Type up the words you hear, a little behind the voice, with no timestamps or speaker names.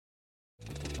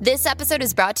This episode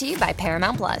is brought to you by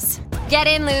Paramount Plus. Get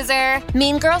in, loser!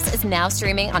 Mean Girls is now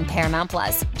streaming on Paramount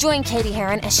Plus. Join Katie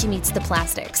Heron as she meets the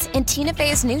plastics in Tina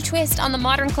Fey's new twist on the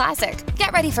modern classic.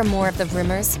 Get ready for more of the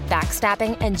rumors,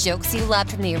 backstabbing, and jokes you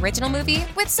loved from the original movie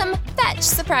with some fetch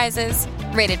surprises.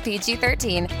 Rated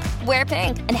PG-13. Wear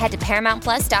pink and head to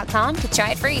ParamountPlus.com to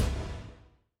try it free.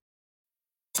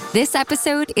 This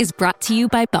episode is brought to you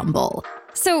by Bumble.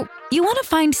 So, you want to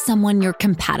find someone you're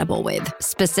compatible with,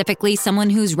 specifically someone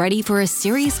who's ready for a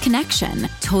serious connection,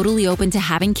 totally open to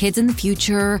having kids in the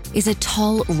future, is a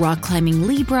tall, rock-climbing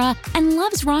Libra, and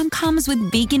loves rom-coms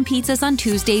with vegan pizzas on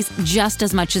Tuesdays just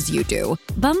as much as you do.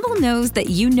 Bumble knows that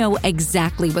you know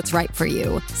exactly what's right for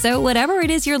you. So whatever it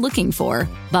is you're looking for,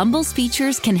 Bumble's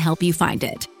features can help you find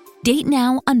it. Date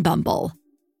now on Bumble.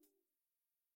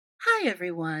 Hi,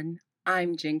 everyone.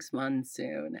 I'm Jinx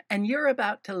Monsoon, and you're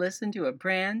about to listen to a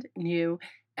brand new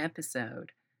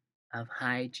episode of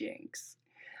Hi Jinx.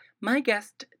 My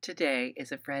guest today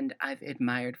is a friend I've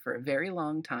admired for a very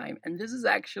long time, and this is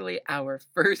actually our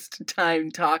first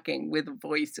time talking with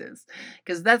voices,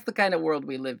 because that's the kind of world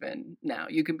we live in now.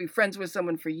 You can be friends with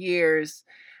someone for years,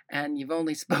 and you've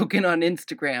only spoken on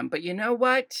Instagram, but you know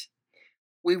what?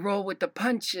 We roll with the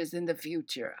punches in the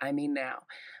future. I mean, now,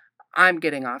 I'm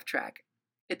getting off track.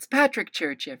 It's Patrick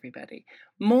Church, everybody.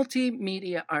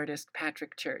 Multimedia artist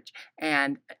Patrick Church.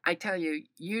 And I tell you,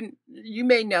 you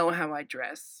may know how I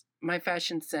dress. My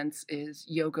fashion sense is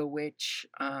yoga witch,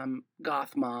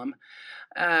 goth mom.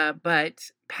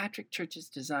 But Patrick Church's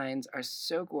designs are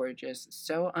so gorgeous,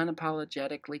 so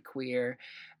unapologetically queer.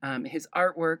 His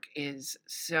artwork is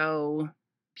so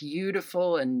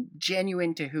beautiful and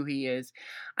genuine to who he is.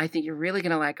 I think you're really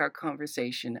going to like our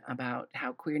conversation about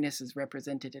how queerness is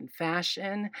represented in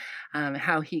fashion,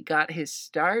 how he got his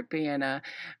start being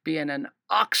an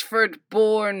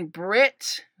Oxford-born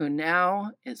Brit who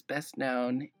now is best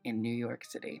known in New York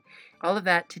City. All of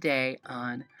that today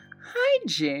on Hi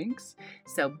Jinx.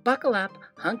 So buckle up,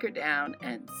 hunker down,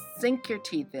 and sink your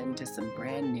teeth into some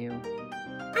brand new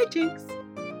Hi Jinx.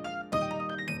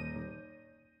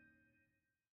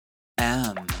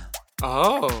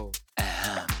 Oh.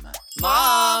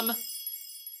 Mom!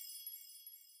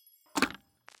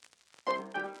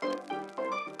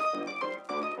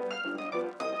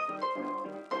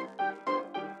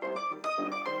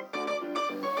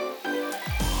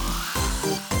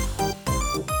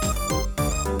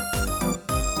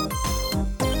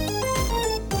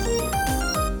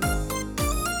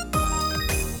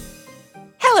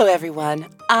 Hello, everyone.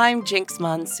 I'm Jinx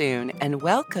Monsoon, and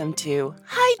welcome to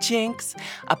Hi Jinx,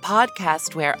 a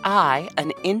podcast where I,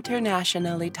 an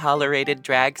internationally tolerated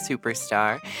drag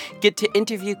superstar, get to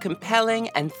interview compelling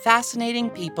and fascinating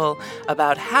people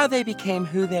about how they became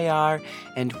who they are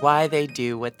and why they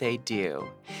do what they do.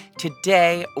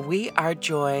 Today, we are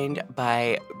joined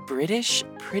by British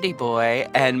pretty boy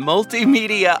and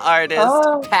multimedia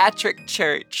artist Patrick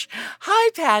Church.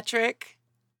 Hi, Patrick.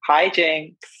 Hi,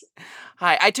 Jinx.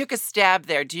 Hi, I took a stab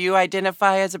there. Do you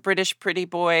identify as a British pretty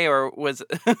boy, or was...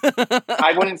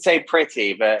 I wouldn't say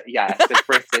pretty, but yes, a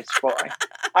British boy.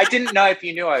 I didn't know if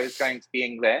you knew I was going to be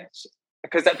English,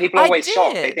 because people are always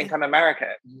shocked. They think I'm American.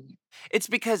 It's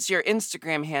because your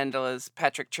Instagram handle is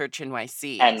Patrick Church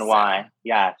NYC. NY,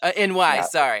 yeah. NY, yep.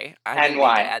 Sorry. I didn't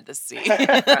NY. need to add the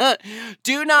C.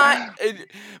 Do not...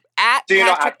 At do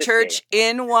Patrick Church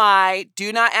NY,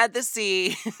 do not add the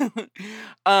C.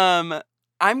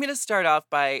 I'm going to start off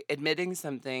by admitting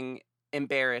something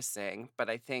embarrassing, but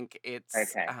I think it's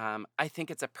Okay. I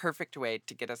think it's a perfect way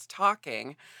to get us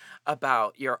talking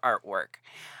about your artwork.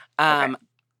 Okay.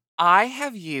 I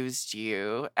have used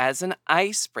you as an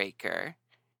icebreaker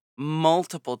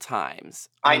multiple times.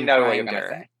 I on know what you're going to Grindr.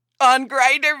 say. On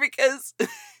Grindr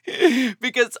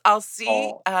because I'll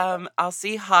see Oh. I'll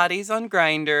see hotties on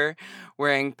Grindr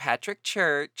wearing Patrick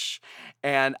Church,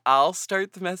 and I'll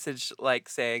start the message like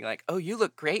saying like, "Oh, you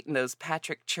look great in those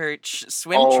Patrick Church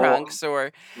swim trunks,"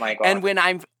 or My God. and when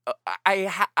I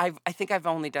think I've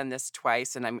only done this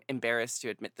twice, and I'm embarrassed to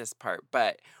admit this part,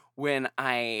 but when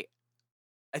I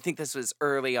think this was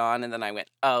early on, and then I went,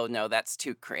 "Oh no, that's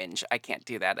too cringe. I can't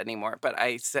do that anymore." But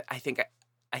I think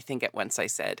at once I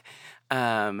said,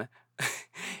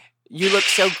 "You look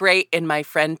so great in my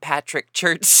friend Patrick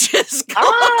Church's."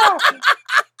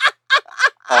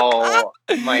 Oh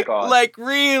my God. Like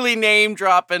really name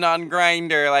dropping on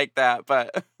Grindr like that,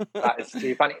 but That is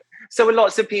too funny. So are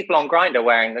lots of people on Grindr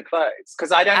wearing the clothes?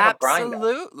 Because I don't have Grindr.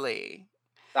 absolutely.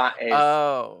 That is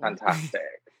Oh, fantastic.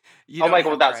 you Oh don't my have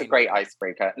God, that's a Grindr. great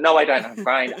icebreaker. No, I don't have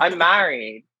Grindr. I'm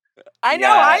married. I know,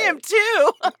 I Yes. am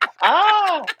too.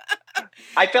 Ah!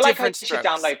 I feel like I Different should strokes.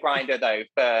 download Grindr though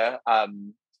for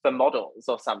for models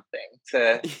or something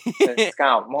to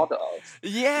scout models.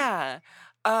 Yeah.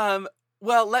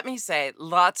 Well, let me say,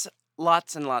 lots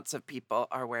and lots of people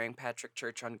are wearing Patrick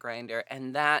Church on Grindr,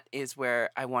 and that is where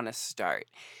I want to start.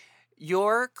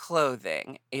 Your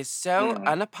clothing is so Mm,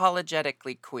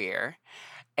 unapologetically queer,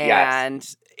 yes. and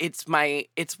it's why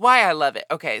I love it.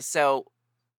 Okay, so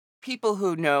people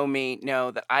who know me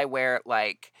know that I wear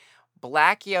like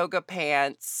black yoga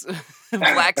pants,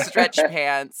 black stretch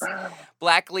pants,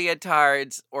 black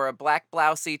leotards, or a black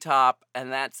blousey top,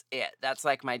 and that's it. That's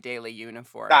like my daily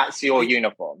uniform. That's your The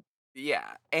uniform.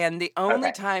 Yeah, and the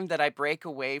only Okay. time that I break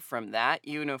away from that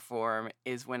uniform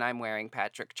is when I'm wearing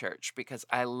Patrick Church because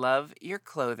I love your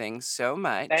clothing so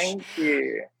much. Thank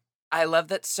you. I love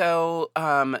that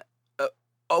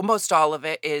almost all of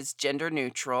it is gender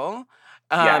neutral.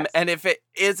 Yes. And if it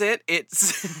isn't,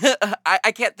 it's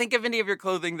I can't think of any of your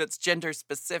clothing that's gender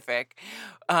specific.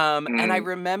 And I Mm,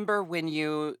 remember when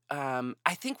you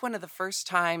I think one of the first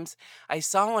times I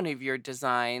saw one of your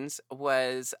designs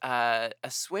was a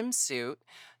swimsuit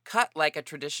cut like a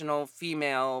traditional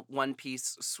female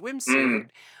one-piece swimsuit, mm,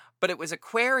 but it was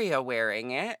Aquaria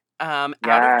wearing it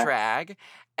out of yes. drag.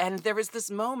 And there was this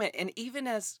moment, and even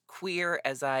as queer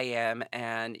as I am,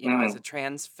 and as a Mm,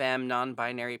 trans femme,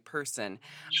 non-binary person,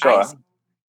 I s- sure.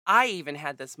 I even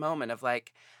had this moment of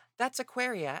like, that's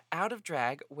Aquaria out of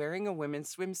drag wearing a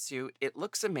women's swimsuit. It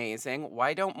looks amazing.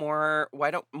 Why don't more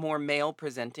male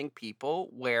presenting people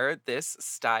wear this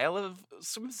style of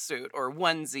swimsuit or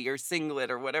onesie or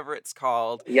singlet or whatever it's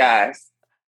called? Yes.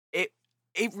 it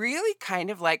it really kind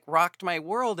of like rocked my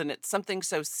world, and it's something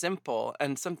so simple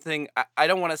and something I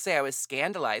don't want to say I was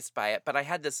scandalized by it, but I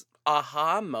had this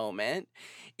aha moment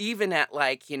even at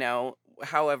like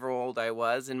however old I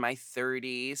was in my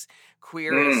 30s,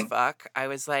 queer as Mm, fuck. I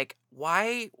was like,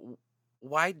 why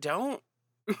don't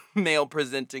male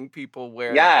presenting people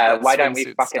wear yeah. that Why don't we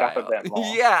swimsuit fuck it up a style? bit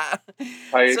more? Yeah.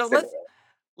 So Totally.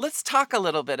 let's talk a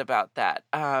little bit about that.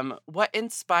 What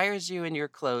inspires you in your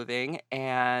clothing,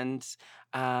 and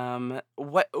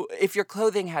what if your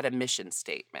clothing had a mission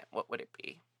statement? What would it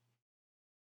be?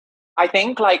 I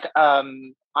think like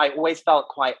I always felt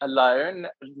quite alone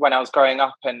when I was growing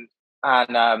up and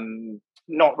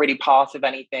not really part of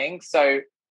anything. So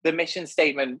the mission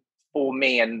statement for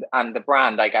me and the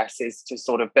brand, I guess, is to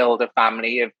sort of build a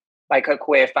family of like a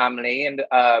queer family and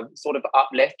sort of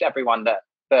uplift everyone that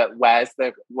wears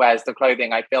the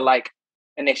clothing. I feel like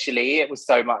initially it was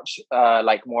so much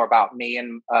like more about me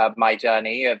and my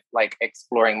journey of like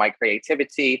exploring my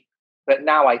creativity, but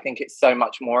now I think it's so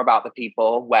much more about the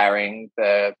people wearing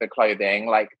the clothing.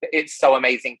 Like it's so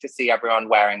amazing to see everyone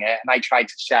wearing it, and I try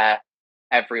to share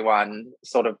everyone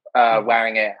sort of Mhm.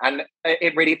 wearing it, and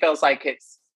it really feels like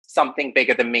it's something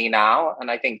bigger than me now,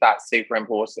 and I think that's super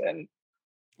important.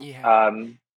 Yeah.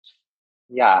 um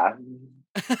yeah.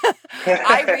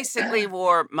 I recently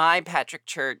wore my Patrick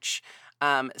Church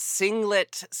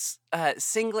singlet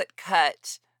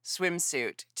cut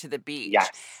swimsuit to the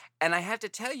beach. Yes. And I have to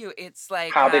tell you, it's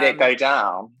like How did it go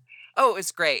down? oh, it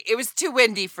was great. It was too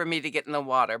windy for me to get in the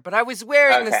water, but I was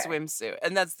wearing the Okay. swimsuit,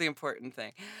 and that's the important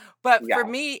thing. But for Yes.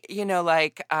 me,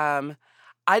 like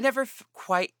I never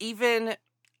quite even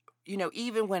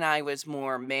even when I was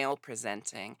more male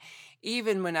presenting,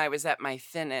 even when I was at my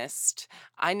thinnest,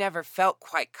 I never felt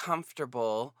quite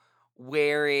comfortable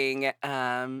wearing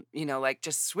like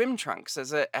just swim trunks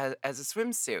as a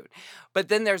swimsuit. But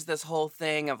then there's this whole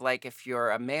thing of like if you're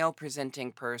a male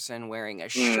presenting person wearing a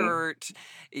Mm, shirt,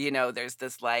 there's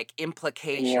this like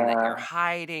implication that you're yeah.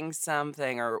 hiding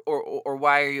something, or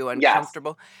why are you Yes.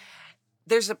 uncomfortable?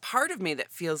 There's a part of me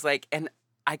that feels like, and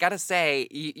I gotta say,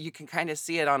 you can kind of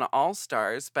see it on All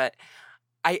Stars, but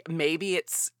maybe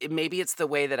it's the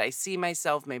way that I see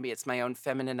myself, maybe it's my own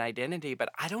feminine identity, but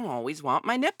I don't always want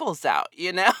my nipples out,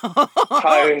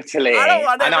 I don't Totally.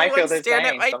 want And I feel everyone the staring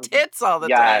at same. my tits all the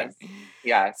time. Yes.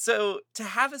 Yes. So to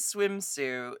have a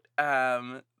swimsuit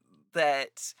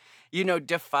that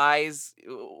defies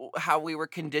how we were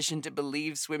conditioned to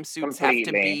believe swimsuits have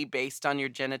to Completely. be based on your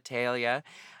genitalia,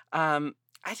 um,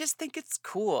 I just think it's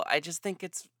cool. I just think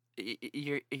it's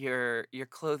your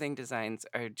clothing designs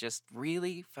are just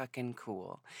really fucking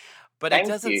cool. But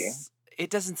Thank you. it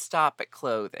doesn't stop at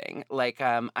clothing. Like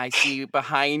I see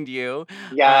behind you.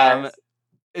 Um Yes.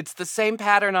 it's the same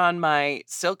pattern on my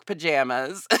silk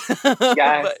pajamas.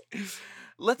 Yes. But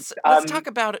let's Um, talk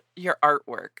about your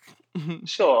artwork.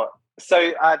 sure.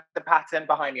 So the pattern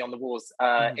behind me on the walls,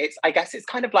 Mhm. it's I guess it's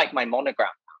kind of like my monogram.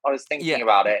 I was thinking Yeah.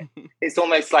 about it. It's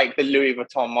almost like the Louis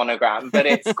Vuitton monogram, but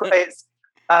it's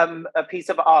a piece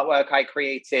of artwork I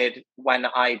created when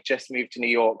I just moved to New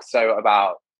York. So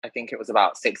about I think it was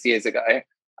about 6 years ago.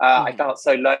 I felt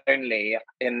so lonely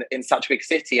in such a big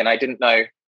city, and I didn't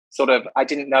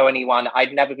know anyone.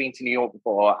 I'd never been to New York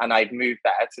before, and I'd moved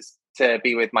there to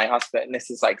be with my husband. This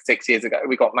is like 6 years ago.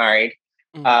 We got married.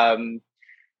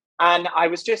 And I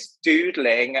was just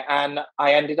doodling, and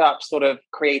I ended up sort of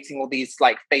creating all these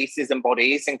like faces and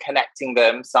bodies and connecting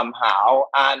them somehow.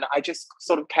 And I just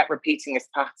sort of kept repeating this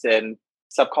pattern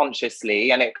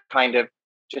subconsciously, and it kind of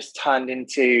just turned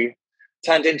into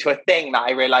a thing that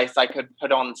I realized I could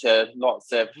put onto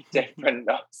lots of different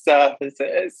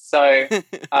surfaces. So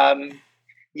the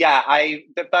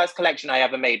first collection I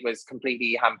ever made was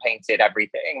completely hand painted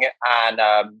everything,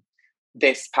 and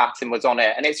this pattern was on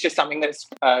it, and it's just something that's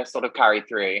sort of carried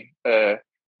through, and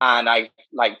I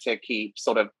like to keep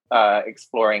sort of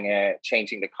exploring it,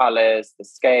 changing the colors, the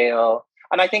scale,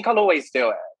 and I think I'll always do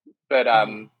it. But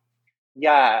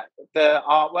the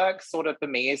artwork sort of for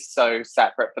me is so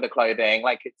separate for the clothing.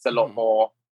 Like, it's a lot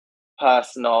more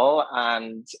personal,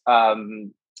 and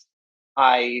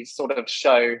I sort of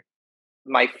show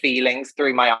my feelings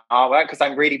through my artwork, because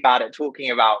I'm really bad at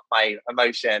talking about my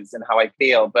emotions and how I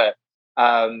feel. But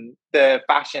the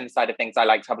fashion side of things I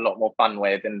like to have a lot more fun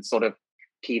with, and sort of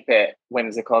keep it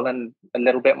whimsical and a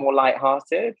little bit more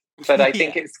lighthearted. But I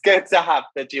think it's good to have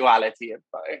the duality of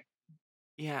both.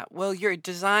 Yeah, well, your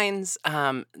designs,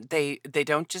 they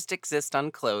don't just exist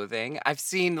on clothing. I've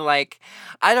seen, like,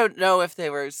 I don't know if they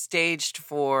were staged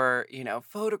for,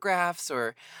 photographs,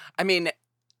 or, I mean,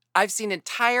 I've seen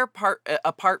entire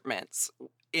apartments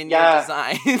in your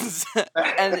designs,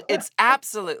 and it's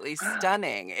absolutely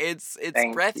stunning. It's Thank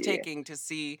you. breathtaking to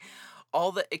see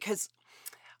because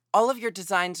all of your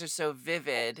designs are so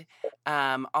vivid.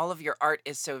 All of your art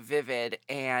is so vivid,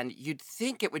 and you'd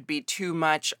think it would be too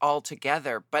much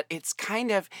altogether, but it's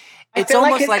kind of, I it's feel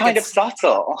like almost it's like kind of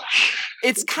subtle.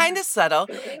 it's kind of subtle.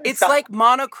 It's like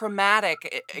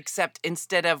monochromatic, except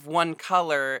instead of one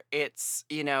color, it's,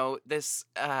 this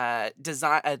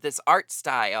design, this art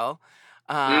style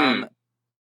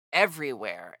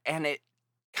everywhere. And it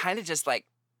kind of just like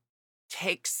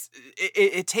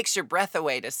it takes your breath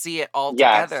away to see it all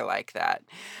together like that.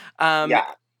 Yeah.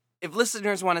 If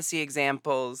listeners want to see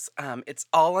examples, it's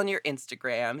all on your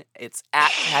Instagram. It's at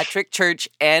Patrick Church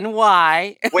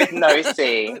NY With no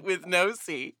C. with no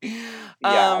C.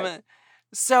 Yes.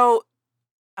 So,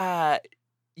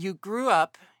 you grew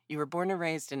up. You were born and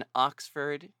raised in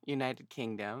Oxford, United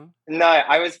Kingdom. No,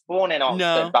 I was born in Oxford,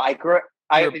 No. but I grew.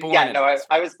 You were born in Oxford.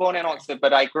 I was born in Okay. Oxford,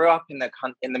 but I grew up in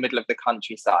the middle of the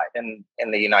countryside in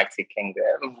the United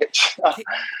Kingdom. Which,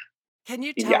 Can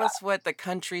you tell us what the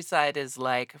countryside is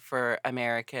like for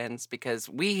Americans? Because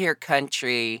we hear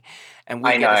country and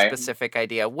we I get a know. specific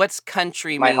idea. What's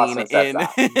country My mean husband says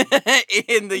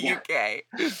in the Yeah. UK?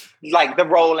 Like the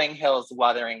rolling hills,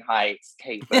 Wuthering Heights,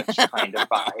 Kate Bush kind of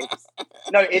vibes.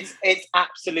 No, it's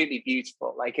absolutely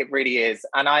beautiful. Like, it really is.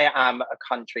 And I am a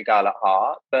country girl at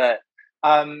heart, but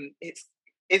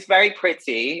it's very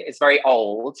pretty. It's very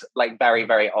old, like very,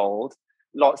 very old.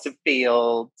 Lots of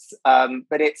fields,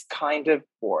 but it's kind of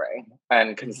boring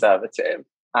and conservative.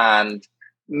 And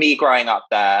me growing up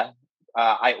there,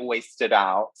 I always stood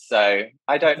out. So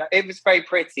I don't know. It was very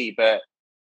pretty, but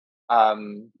I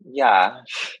don't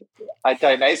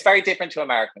know. It's very different to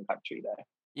American country, though.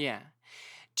 Yeah.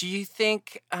 Do you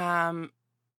think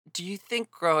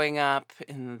growing up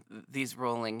in these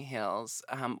rolling hills,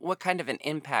 what kind of an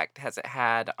impact has it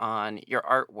had on your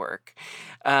artwork?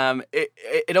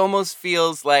 It almost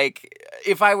feels like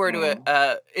if I were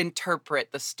to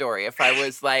interpret the story, if I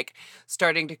was like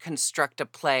starting to construct a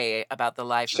play about the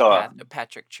life Sure. of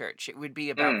Patrick Church, it would be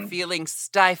about feeling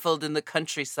stifled in the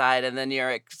countryside, and then your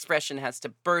expression has to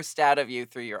burst out of you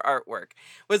through your artwork.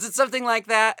 Was it something like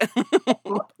that?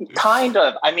 Kind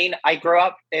of. I mean, I grew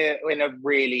up in a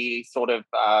really sort of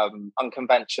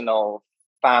unconventional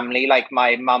family. Like,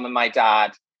 my mum and my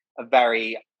dad are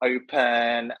very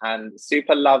open and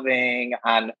super loving.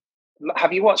 And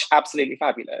have you watched Absolutely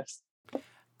Fabulous?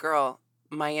 Girl,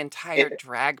 my entire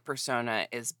drag persona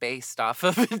is based off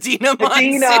of Idina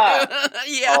Idina! Monsoon.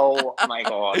 Yeah. Oh my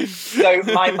God. So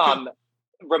my mum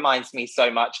reminds me so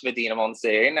much of Idina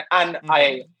Monsoon. And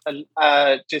I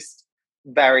just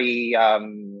very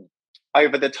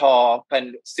over the top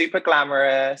and super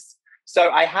glamorous. So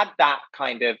I had that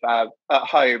kind of at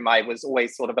home. I was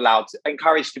always sort of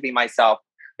encouraged to be myself.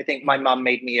 I think my mum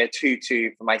made me a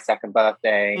tutu for my second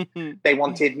birthday. They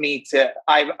wanted me to,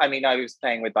 I mean, I was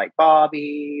playing with like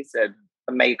Barbies and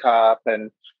makeup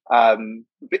and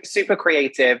super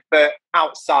creative, but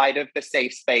outside of the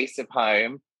safe space of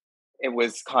home, it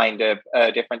was kind of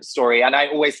a different story. And I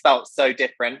always felt so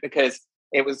different because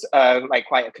it was like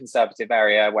quite a conservative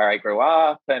area where I grew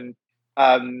up. And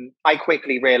I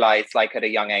quickly realized, like at a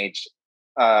young age,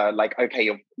 like, okay,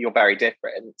 you're very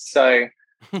different. So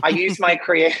I used my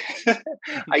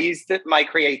my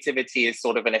creativity as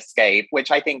sort of an escape, which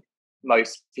I think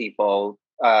most people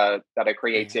that are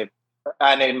creative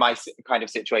and in my kind of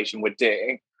situation would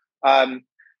do.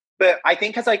 But I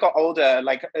think as I got older,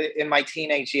 like in my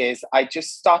teenage years, I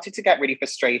just started to get really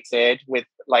frustrated with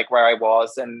like where I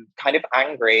was and kind of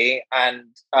angry and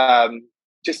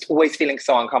just always feeling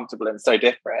so uncomfortable and so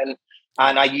different.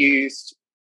 And I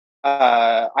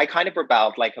kind of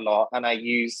rebelled like a lot, and I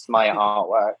used my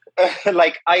artwork.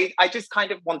 Like I just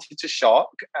kind of wanted to shock,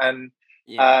 and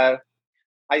I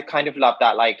kind of love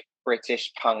that like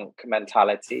British punk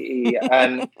mentality.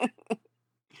 And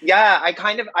yeah,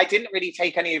 I didn't really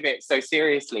take any of it so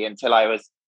seriously until I was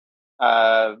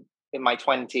in my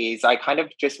 20s. I kind of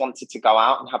just wanted to go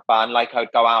out and have fun. Like I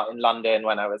would go out in London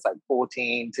when I was like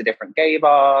 14 to different gay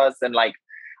bars, and like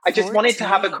I just 14. Wanted to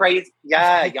have a crazy,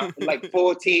 like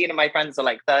 14, and my friends are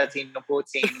like 13 or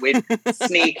 14. We'd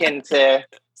sneak into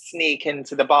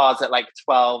the bars at like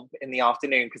 12 in the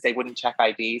afternoon because they wouldn't check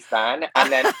IDs then.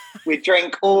 And then we'd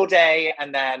drink all day,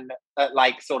 and then at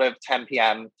like sort of 10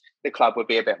 p.m, the club would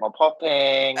be a bit more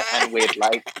popping, and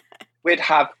we'd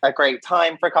have a great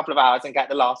time for a couple of hours and get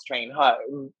the last train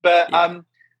home. But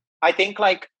I think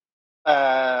like,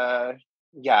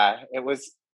 it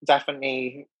was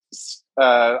definitely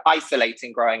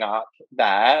isolating growing up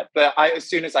there. But as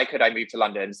soon as I could, I moved to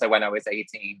London. So when I was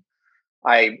 18,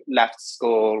 I left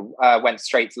school, went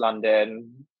straight to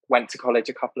London, went to college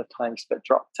a couple of times, but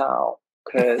dropped out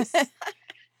because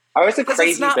I was a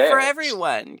crazy it's not bitch. for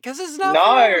everyone. Because it's not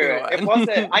for everyone. It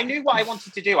wasn't. I knew what I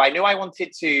wanted to do. I knew I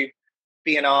wanted to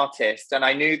be an artist, and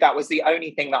I knew that was the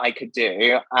only thing that I could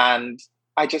do. And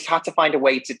I just had to find a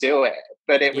way to do it.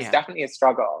 But it was definitely a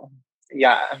struggle.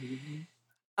 Yeah.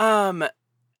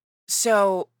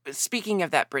 So speaking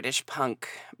of that British punk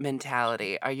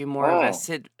mentality, are you more of a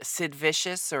Sid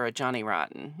Vicious or a Johnny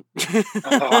Rotten?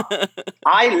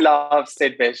 I love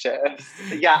Sid Vicious.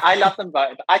 Yeah, I love them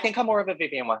both. I think I'm more of a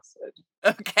Vivienne Westwood.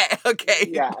 Okay.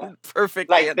 Yeah. Perfect.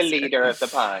 Like answer. the leader of the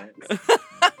punks.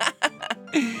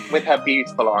 With her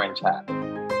beautiful orange hair.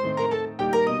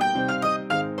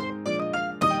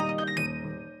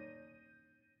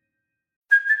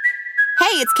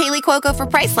 Hey, it's Kaylee Cuoco for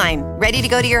Priceline. Ready to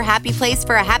go to your happy place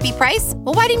for a happy price?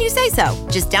 Well, why didn't you say so?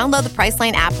 Just download the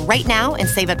Priceline app right now and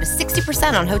save up to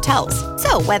 60% on hotels.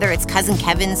 So whether it's Cousin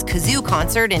Kevin's Kazoo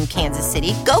Concert in Kansas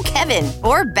City, go Kevin,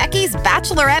 or Becky's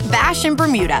Bachelorette Bash in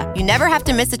Bermuda, you never have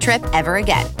to miss a trip ever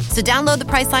again. So download the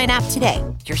Priceline app today.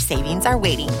 Your savings are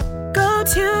waiting. Go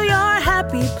to your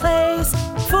happy place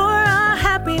for a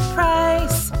happy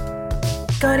price.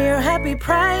 Go to your happy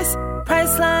price,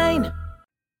 Priceline.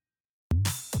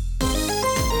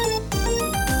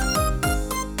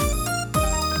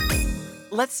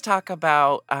 Let's talk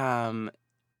about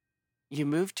you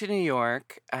moved to New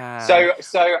York. So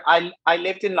I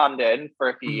lived in London for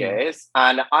a few years,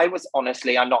 and I was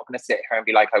honestly, I'm not going to sit here and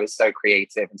be like I was so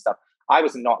creative and stuff. I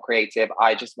was not creative.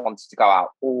 I just wanted to go out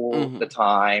all the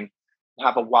time,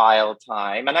 have a wild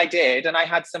time, and I did, and I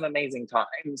had some amazing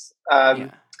times.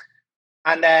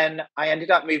 And then I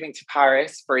ended up moving to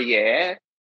Paris for a year,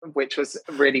 which was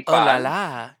really fun. Oh la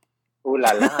la. Ooh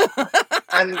la la.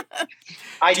 And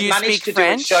I managed to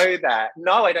French? do a show there.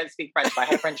 No, I don't speak French, but I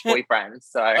had a French boyfriend.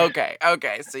 So Okay.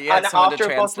 So you had someone to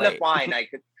translate.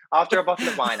 After a bottle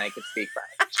of wine, I could speak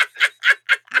French.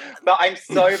 But I'm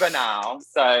sober now,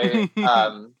 so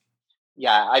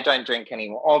I don't drink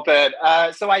anymore. But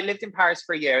so I lived in Paris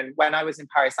for a year, and when I was in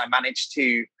Paris, I managed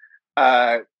to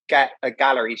get a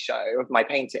gallery show of my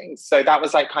paintings. So that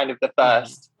was like kind of the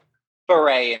first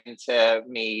foray into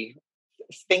me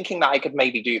thinking that I could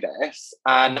maybe do this.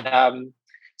 And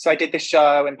so I did the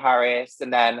show in Paris,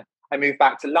 and then I moved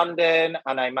back to London,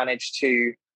 and I managed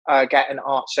to get an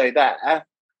art show there.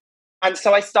 And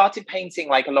so I started painting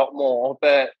like a lot more,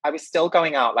 but I was still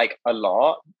going out like a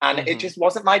lot, and it just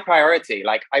wasn't my priority.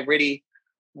 Like I really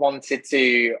wanted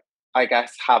to, I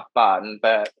guess, have fun,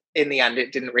 but in the end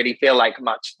it didn't really feel like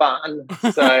much fun.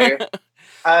 So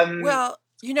well,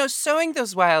 sowing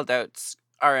those wild oats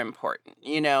are important.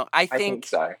 I think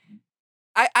so.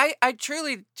 I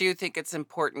truly do think it's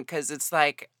important because it's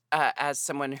like, as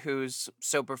someone who's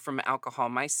sober from alcohol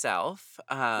myself,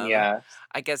 I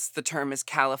guess the term is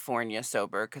California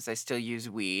sober because I still use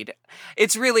weed.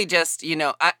 It's really just, we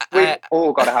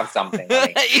all got to have something.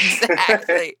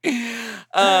 Exactly.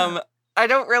 I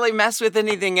don't really mess with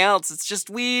anything else. It's just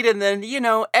weed, and then,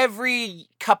 every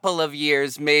couple of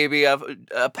years, maybe a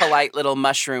polite little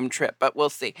mushroom trip, but we'll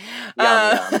see.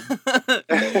 Yum.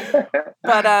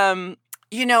 But,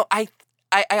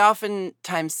 I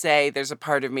oftentimes say there's a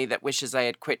part of me that wishes I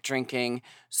had quit drinking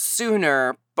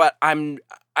sooner, but I'm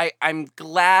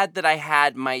glad that I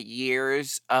had my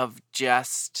years of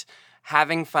just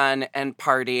having fun and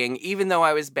partying, even though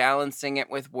I was balancing it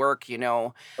with work, you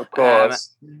know. Of Um,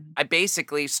 course. I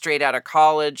basically, straight out of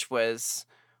college, was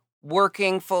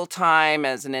working full time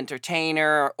as an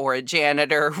entertainer or a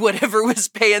janitor, whatever was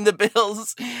paying the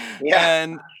bills.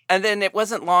 Yeah. And then it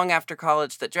wasn't long after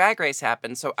college that Drag Race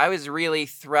happened. So I was really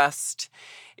thrust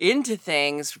into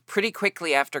things pretty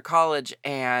quickly after college,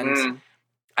 and Mm.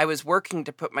 I was working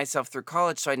to put myself through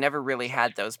college, so I never really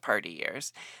had those party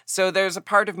years. So there's a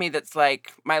part of me that's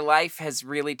like, my life has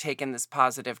really taken this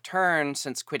positive turn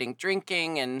since quitting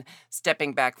drinking and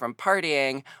stepping back from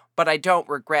partying, but I don't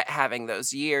regret having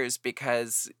those years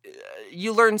because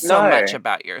you learn so much No,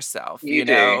 about yourself, you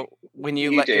do. when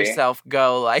you You let do. yourself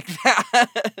go like that.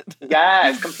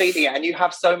 Yes, completely. And you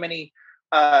have so many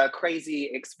crazy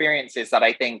experiences that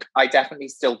I think I definitely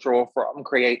still draw from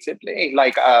creatively,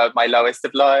 like my lowest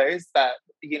of lows that,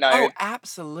 Oh,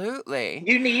 absolutely.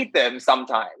 you need them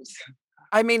sometimes.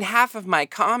 I mean, half of my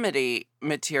comedy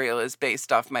material is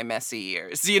based off my messy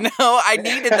years. I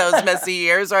needed those messy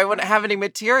years or I wouldn't have any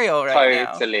material right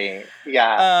now. Totally.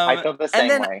 Yeah, I feel the And same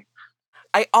then way.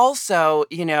 I also,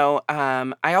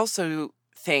 I also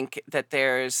think that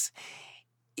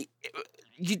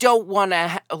you don't want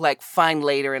to like find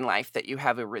later in life that you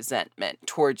have a resentment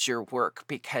towards your work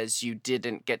because you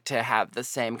didn't get to have the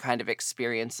same kind of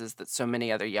experiences that so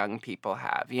many other young people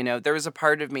have. There was a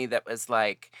part of me that was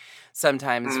like,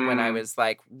 sometimes when I Mm, was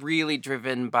like really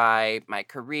driven by my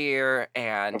career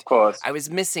and of course. I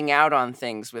was missing out on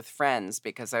things with friends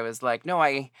because I was like, no,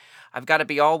 I've got to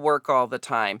be all work all the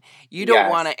time. You don't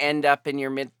want Yes. to end up in your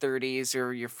mid 30s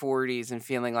or your 40s and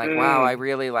feeling like, wow, Mm,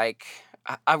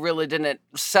 I really didn't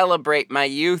celebrate my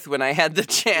youth when I had the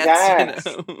chance.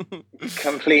 yes.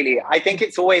 Completely. I think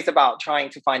it's always about trying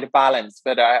to find a balance,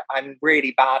 but I'm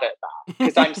really bad at that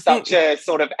because I'm such a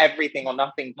sort of everything or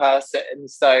nothing person.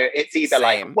 So it's either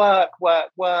like Same. work,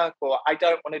 work, work, or I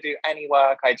don't want to do any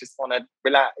work. I just want to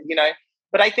relax.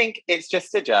 But I think it's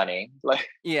just a journey. Like,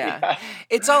 Yeah. yeah.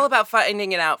 It's all about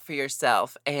finding it out for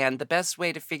yourself. And the best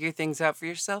way to figure things out for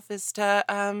yourself is to,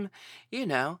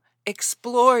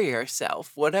 explore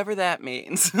yourself, whatever that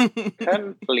means.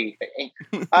 Completely.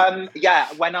 Yeah,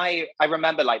 when I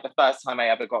remember like the first time I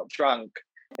ever got drunk,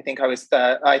 I think I was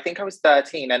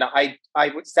 13, and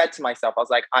said to myself, I was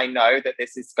like, I know that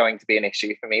this is going to be an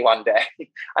issue for me one day.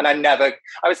 And I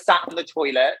was sat on the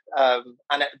toilet,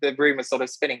 and the room was sort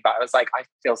of spinning, but I was like, I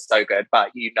feel so good,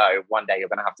 but one day you're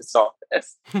going to have to stop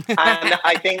this. And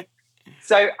I think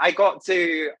so. I got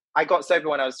sober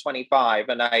when I was 25,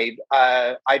 and I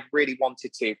really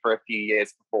wanted to for a few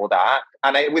years before that,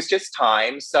 and it was just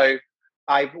time. So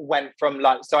I went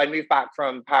so I moved back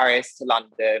from Paris to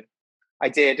London. I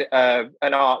did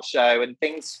an art show, and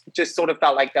things just sort of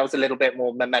felt like there was a little bit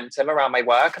more momentum around my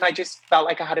work, and I just felt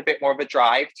like I had a bit more of a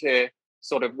drive to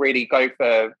sort of really go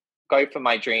for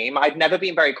my dream. I'd never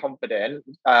been very confident.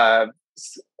 I've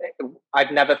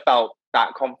never felt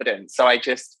that confident, so I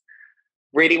just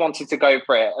really wanted to go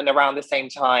for it. And around the same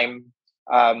time,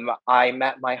 I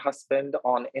met my husband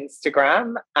on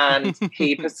Instagram, and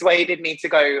he persuaded me to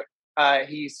go.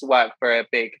 He used to work for a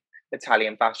big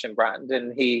Italian fashion brand,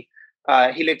 and he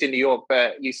lived in New York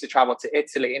but used to travel to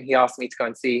Italy, and he asked me to go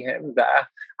and see him there.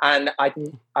 And I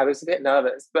was a bit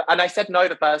nervous, and I said no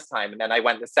the first time, and then I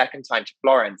went the second time to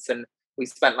Florence, and we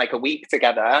spent like a week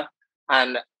together.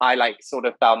 And I like sort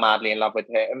of fell madly in love with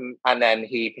him. And then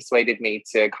he persuaded me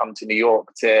to come to New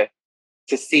York to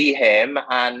see him.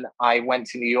 And I went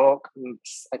to New York,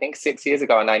 I think 6 years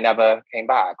ago, and I never came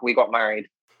back. We got married,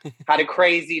 had a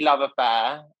crazy love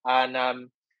affair. And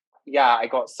I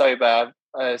got sober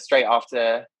straight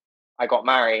after I got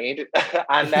married.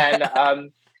 And then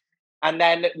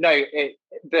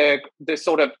the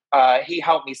sort of, he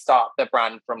helped me start the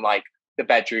brand from like the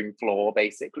bedroom floor,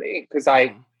 basically, because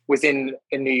I was in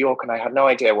New York and I had no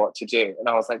idea what to do. And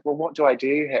I was like, well, what do I do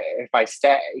here if I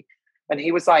stay? And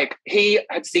he was like, he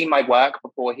had seen my work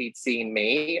before he'd seen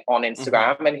me on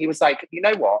Instagram. And he was like, you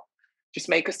know what? Just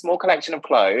make a small collection of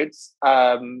clothes.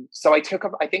 So I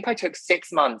think I took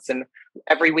 6 months, and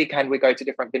every weekend we go to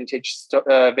different vintage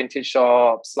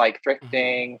shops, like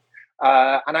thrifting.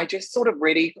 And I just sort of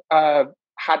really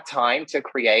had time to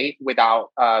create without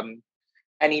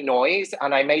any noise.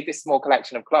 And I made this small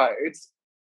collection of clothes.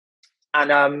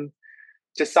 And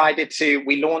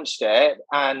we launched it,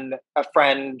 and a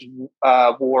friend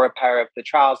wore a pair of the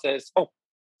trousers. Oh,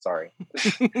 sorry.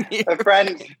 A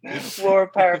friend wore a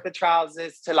pair of the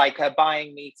trousers to like a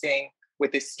buying meeting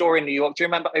with this store in New York. Do you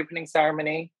remember opening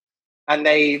ceremony? And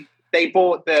they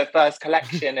bought the first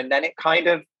collection, and then it kind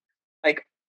of like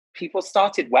people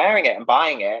started wearing it and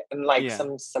buying it, and like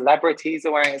some celebrities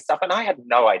are wearing it and stuff. And I had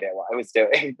no idea what I was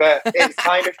doing, but it's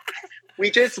kind of we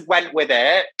just went with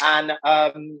it. And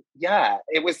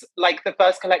it was like the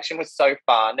first collection was so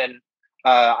fun, and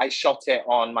I shot it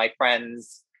on my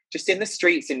friends just in the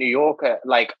streets in New York,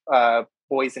 like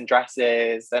boys in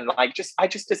dresses, and like I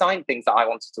just designed things that I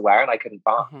wanted to wear and I couldn't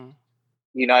buy.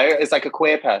 You know, as like a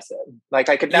queer person, like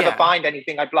I could never find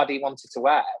anything I bloody wanted to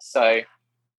wear. So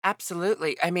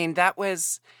absolutely. I mean, that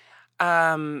was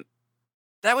always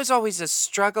a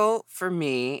struggle for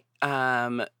me.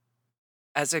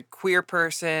 As a queer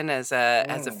person, as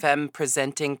a femme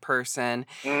presenting person,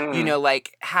 you know,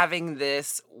 like having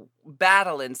this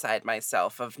battle inside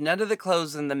myself of none of the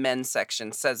clothes in the men's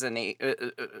section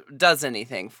does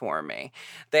anything for me.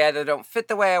 They either don't fit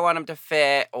the way I want them to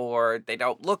fit, or they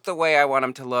don't look the way I want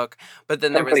them to look. But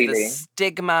then there was this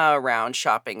stigma around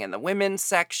shopping in the women's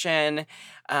section.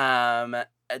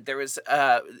 There was,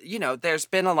 you know, there's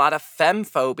been a lot of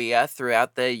femphobia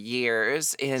throughout the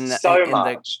years in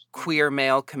the queer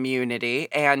male community.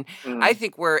 And I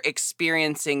think we're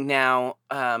experiencing now,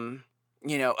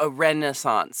 you know, a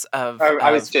renaissance of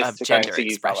gender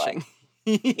expression.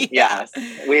 Yes,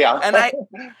 we are. And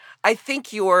I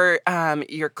think your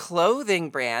clothing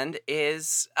brand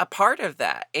is a part of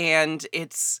that. And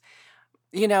it's,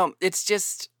 you know, it's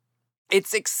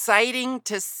exciting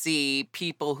to see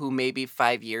people who maybe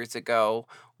 5 years ago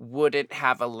wouldn't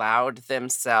have allowed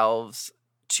themselves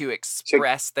to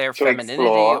express their femininity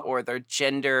or their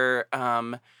gender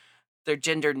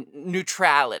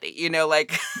neutrality. You know,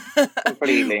 like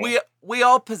we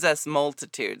all possess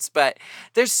multitudes, but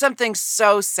there's something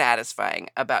so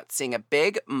satisfying about seeing a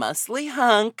big muscly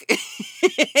hunk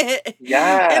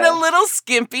in a little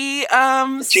skimpy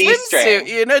swimsuit,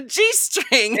 you know,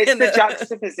 G-string. It's the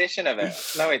juxtaposition of it.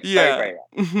 No, it's so great.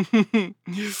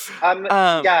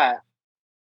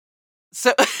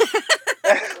 So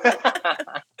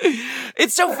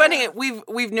it's so funny.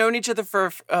 We've known each other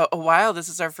for a while. This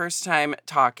is our first time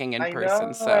talking in person.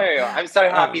 Know. So I'm so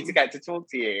happy to get to talk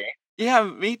to you. Yeah,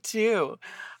 me too.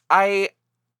 I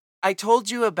told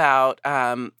you about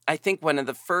I think one of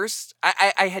the first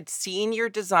I had seen your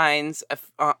designs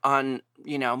on,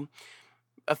 you know,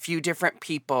 a few different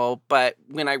people, but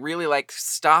when I really like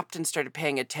stopped and started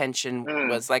paying attention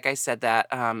was, like I said,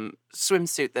 that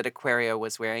swimsuit that Aquaria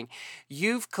was wearing.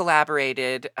 You've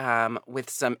collaborated with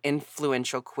some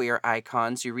influential queer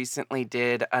icons. You recently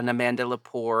did an Amanda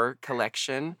Lepore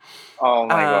collection. Oh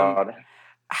my God.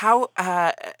 How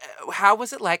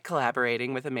was it like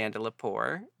collaborating with Amanda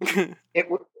Lepore?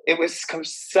 It was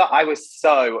I was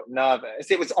so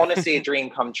nervous. It was honestly a dream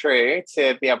come true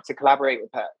to be able to collaborate with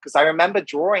her, because I remember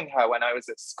drawing her when I was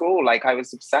at school. Like I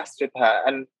was obsessed with her,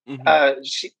 and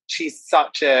she's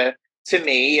such a, to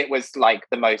me, it was like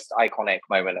the most iconic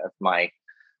moment of my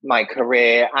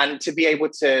career, and to be able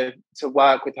to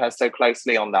work with her so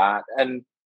closely on that, and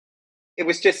it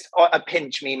was just a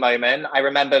pinch me moment. I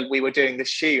remember we were doing the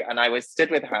shoot and I was stood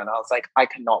with her and I was like, I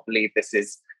cannot believe this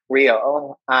is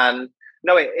real. And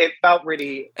no, it felt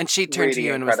really. And she turned to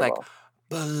you and incredible. was like,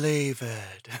 believe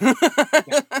it.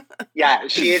 Yeah,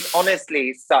 she is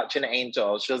honestly such an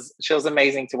angel. She was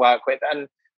amazing to work with. And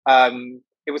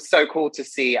it was so cool to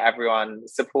see everyone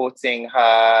supporting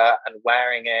her and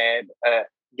wearing it. It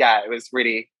was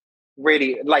really,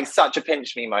 really like such a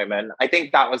pinch me moment. I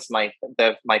think that was my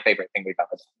favorite thing we've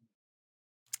ever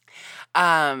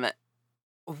done.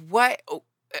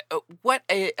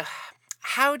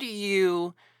 How do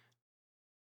you,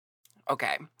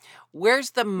 okay, where's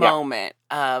the moment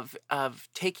of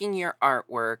taking your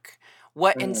artwork?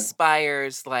 What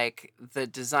inspires like the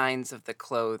designs of the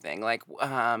clothing? Like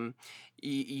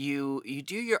you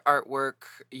do your artwork,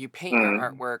 you paint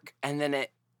your artwork, and then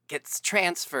it gets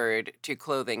transferred to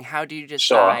clothing. How do you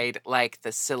decide like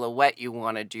the silhouette you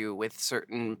want to do with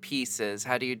certain pieces?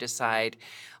 How do you decide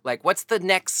like what's the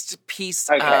next piece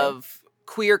of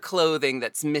queer clothing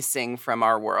that's missing from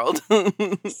our world?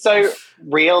 So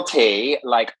real tea,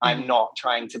 like I'm not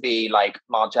trying to be like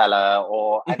Margiela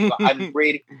or I'm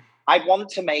really, I want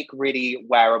to make really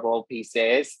wearable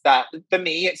pieces that for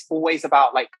me, it's always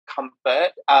about like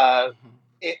comfort.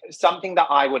 Something that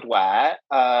I would wear,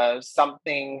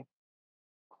 something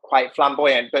quite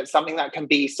flamboyant, but something that can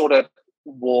be sort of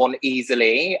worn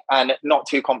easily and not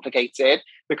too complicated,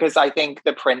 because I think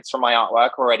the prints from my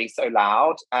artwork are already so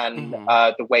loud, and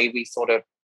the way we sort of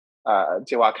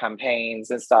do our campaigns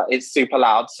and stuff, it's super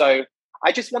loud. So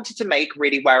I just wanted to make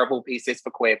really wearable pieces for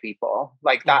queer people.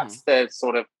 Like that's the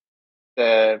sort of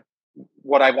the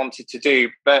what I wanted to do.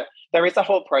 But there is a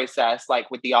whole process, like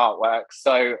with the artwork.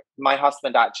 So my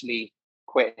husband actually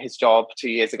quit his job 2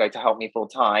 years ago to help me full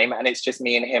time, and it's just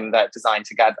me and him that design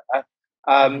together.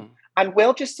 Mhm. And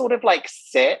we'll just sort of like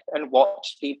sit and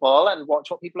watch people and watch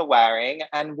what people are wearing,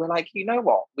 and we're like, you know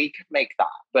what, we could make that,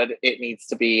 but it needs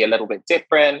to be a little bit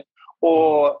different,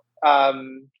 or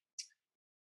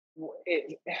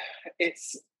it,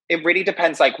 it really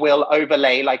depends. Like we'll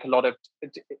overlay like a lot of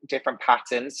different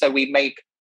patterns. So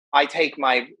I take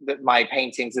my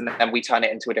paintings and then we turn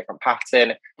it into a different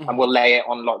pattern, and we'll lay it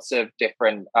on lots of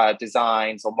different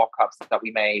designs or mock-ups that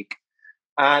we make.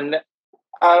 And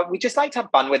we just like to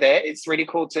have fun with it. It's really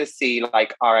cool to see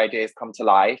like our ideas come to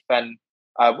life. And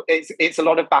it's a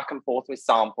lot of back and forth with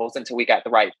samples until we get the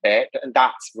right fit. And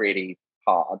that's really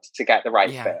hard to get the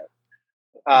right fit.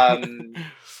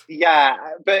 Yeah,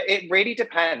 but it really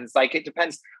depends. Like it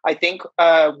depends. I think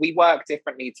we work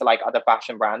differently to like other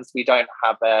fashion brands. We don't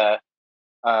have a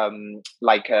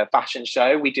like a fashion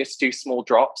show. We just do small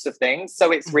drops of things.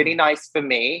 So it's really nice for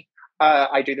me.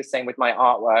 I do the same with my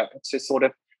artwork to sort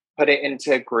of put it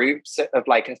into groups of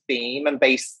like a theme and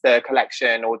base the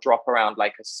collection or drop around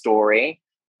like a story.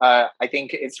 I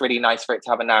think it's really nice for it to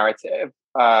have a narrative.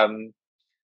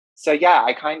 So yeah,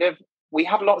 we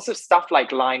have lots of stuff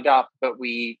like lined up, but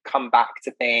we come back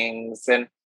to things and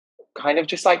kind of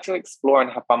just like to explore and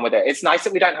have fun with it. It's nice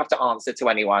that we don't have to answer to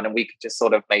anyone and we could just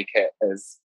sort of make it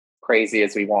as crazy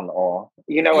as we want, or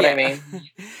you know what I mean?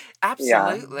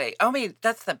 Absolutely. I mean,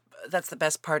 that's the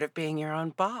best part of being your own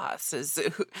boss is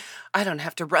I don't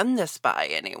have to run this by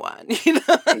anyone. You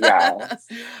know? Yes.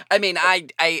 I mean,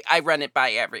 I run it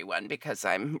by everyone because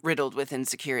I'm riddled with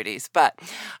insecurities. But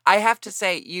I have to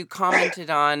say, you commented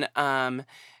on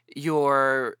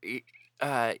your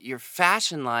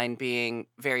fashion line being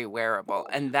very wearable,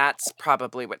 and that's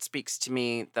probably what speaks to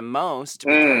me the most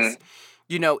because.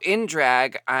 You know, in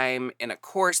drag, I'm in a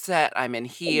corset, I'm in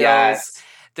heels. Yes.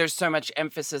 There's so much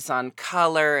emphasis on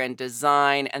color and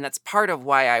design. And that's part of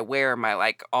why I wear my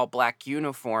like all black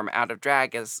uniform out of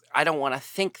drag is I don't want to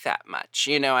think that much.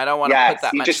 You know, I don't want to put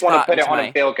that much thought. You just want to put it on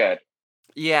and feel good.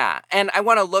 Yeah. And I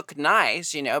want to look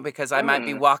nice, you know, because I might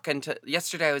be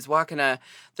yesterday I was walking to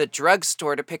the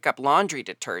drugstore to pick up laundry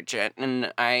detergent,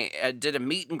 and I did a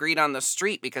meet and greet on the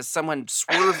street because someone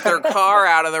swerved their car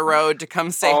out of the road to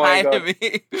come say hi to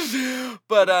me.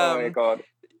 But, oh my God.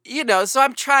 You know, so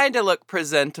I'm trying to look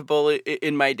presentable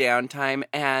in my downtime.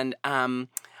 And,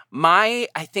 I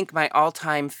think my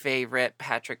all-time favorite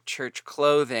Patrick Church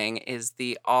clothing is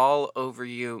the all over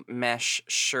you mesh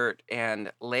shirt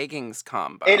and leggings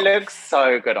combo. It looks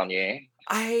so good on you.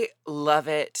 I love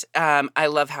it. I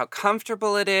love how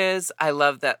comfortable it is. I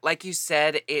love that, like you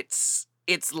said, it's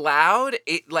loud.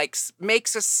 It like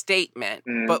makes a statement,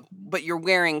 but you're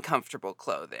wearing comfortable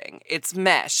clothing. It's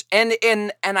mesh, and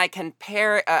I can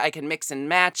I can mix and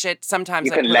match it. Sometimes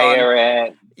you can layer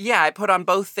it. Yeah, I put on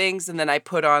both things, and then I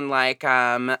put on like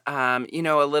you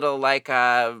know, a little like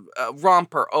a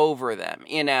romper over them,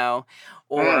 you know,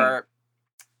 or.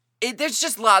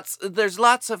 There's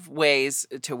lots of ways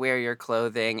to wear your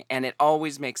clothing, and it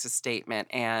always makes a statement,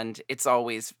 and it's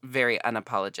always very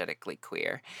unapologetically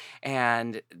queer.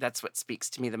 And that's what speaks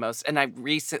to me the most. And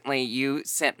you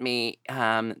sent me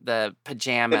the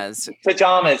pajamas. The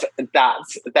pajamas,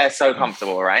 they're so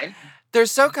comfortable, right? They're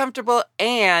so comfortable,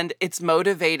 and it's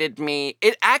motivated me.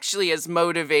 It actually has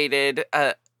motivated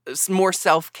more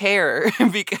self-care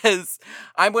because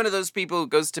I'm one of those people who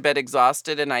goes to bed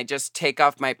exhausted and I just take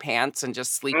off my pants and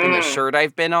just sleep in the shirt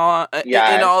I've been on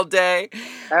in all day.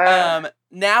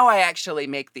 Now I actually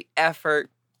make the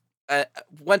effort.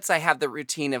 Once I have the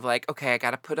routine of like, okay, I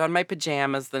got to put on my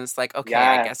pajamas, then it's like, okay,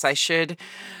 I guess I should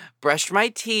brush my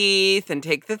teeth and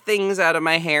take the things out of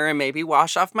my hair and maybe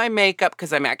wash off my makeup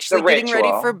because I'm actually getting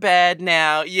ready for bed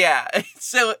now. Yeah.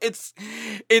 So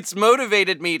it's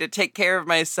motivated me to take care of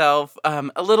myself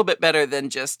a little bit better than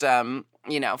just,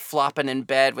 you know, flopping in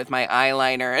bed with my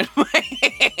eyeliner and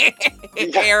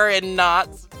my hair in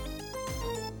knots.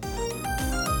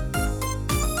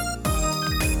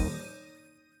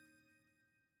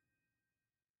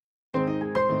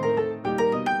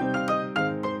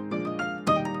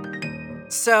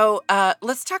 So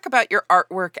let's talk about your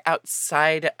artwork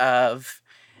outside of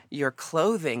your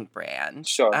clothing brand.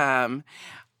 Sure.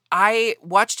 I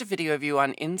watched a video of you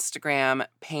on Instagram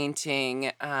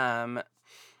painting a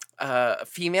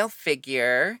female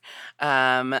figure,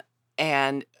 and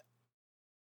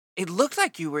it looked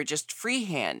like you were just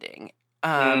freehanding.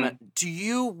 Do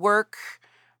you work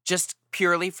just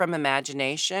purely from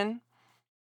imagination?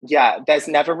 Yeah, there's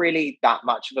never really that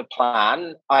much of a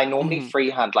plan. I normally Mhm.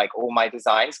 freehand like all my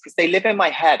designs because they live in my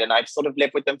head and I've sort of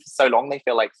lived with them for so long they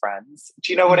feel like friends.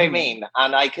 Do you know what I Mhm. mean?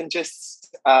 And I can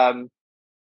just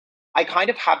I kind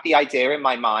of have the idea in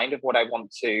my mind of what I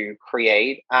want to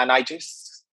create and I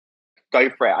just go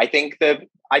for it. I think that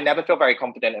I never feel very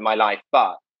confident in my life,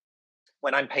 but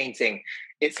when I'm painting,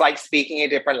 it's like speaking a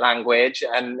different language.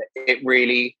 And it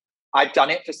really, I've done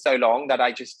it for so long that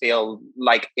I just feel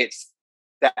like it's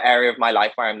the area of my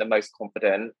life where I'm the most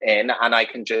confident in. And I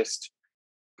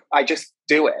just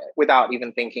do it without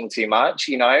even thinking too much,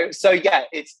 you know? So yeah,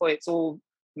 it's all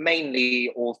mainly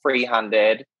all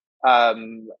free-handed.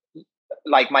 Um,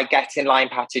 like my get in line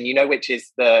pattern, you know, which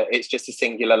is it's just a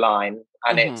singular line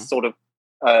and it's Mhm. sort of,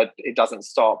 it doesn't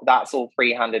stop. That's all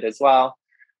free-handed as well.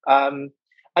 Um,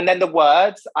 and then the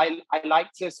words, I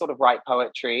like to sort of write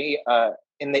poetry.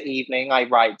 In the evening, I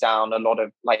write down a lot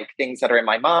of like things that are in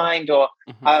my mind, or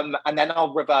Mhm. and then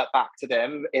I'll revert back to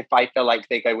them if I feel like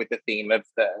they go with the theme of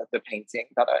the painting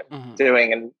that I'm Mhm.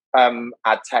 doing, and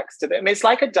add text to them. It's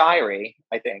like a diary,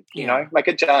 I think, you Yeah. know, like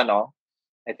a journal,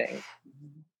 I think.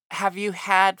 Have you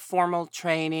had formal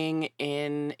training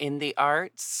in the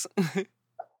arts?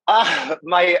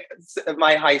 My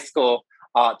high school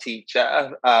art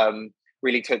teacher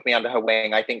really took me under her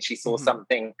wing. I think she saw Mhm.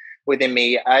 something within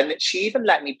me, and she even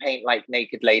let me paint like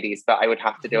naked ladies, but I would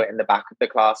have to do Mhm. it in the back of the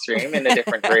classroom in a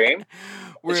different room.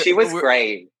 We're She was we're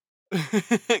great.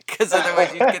 'Cause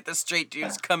otherwise you'd get the straight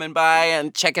dudes coming by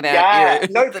and checking out your Yeah,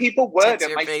 no, the people would, tits and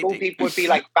you're my school painting. people would be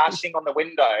like bashing on the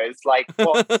windows, like,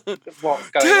 what's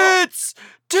going on? Tits!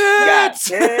 Yeah,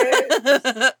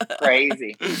 Tits!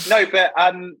 crazy. No, but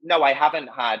no, I haven't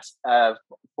had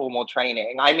formal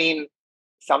training. I mean,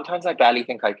 sometimes I barely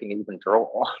think I can even draw.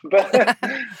 But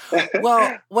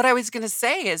Well, what I was gonna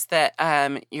say is that,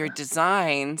 your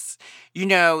designs,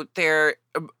 they're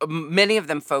many of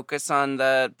them focus on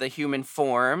the human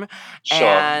form, sure,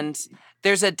 and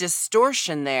there's a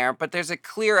distortion there, but there's a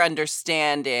clear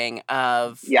understanding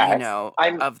of, yes.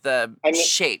 of the I mean,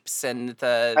 shapes and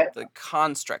the I, the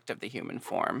construct of the human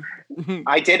form.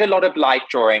 I did a lot of life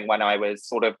drawing when I was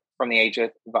sort of from the age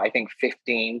of, I think,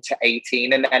 15 to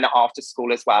 18. And then after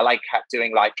school as well, I kept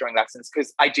doing life drawing lessons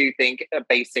because I do think a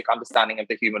basic understanding of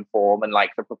the human form and like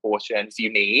the proportions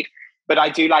you need. But I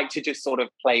do like to just sort of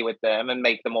play with them and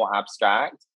make them more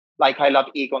abstract. Like I love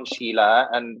Egon Schiele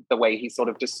and the way he sort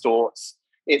of distorts.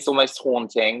 It's almost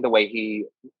haunting the way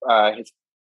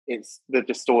it's the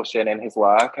distortion in his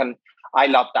work. And I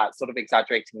love that sort of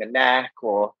exaggerating the neck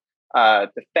or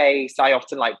the face. I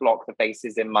often like block the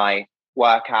faces in my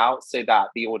workout so that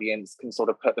the audience can sort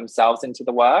of put themselves into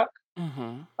the work.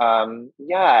 Mhm.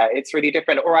 Yeah, it's really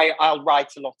different. Or I'll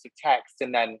write a lot of text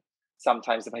and then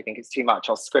sometimes if I think it's too much,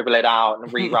 I'll scribble it out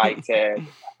and rewrite it.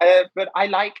 But I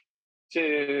like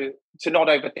to not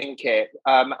overthink it.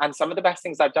 And some of the best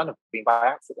things I've done have been by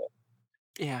accident.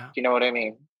 Yeah. Do you know what I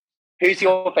mean? Who's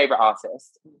your favorite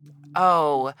artist?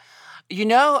 Oh, you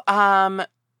know, um,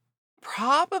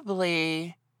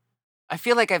 probably I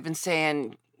feel like I've been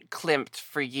saying Klimt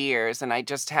for years, and I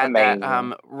just had that,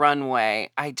 Amazing. Runway.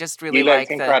 I just You really looked like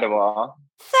the incredible.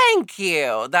 Thank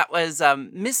you. That was,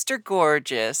 Mr.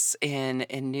 Gorgeous in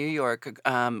New York,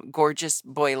 Gorgeous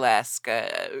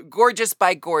Boylesque, Gorgeous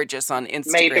by Gorgeous on Made the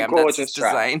Instagram. That's his gorgeous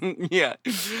dress. design. Yeah.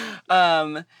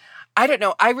 Um, I don't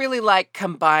know. I really like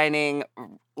combining,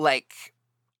 like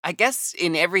I guess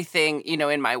in everything,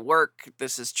 in my work,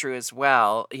 this is true as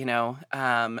well.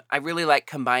 I really like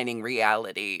combining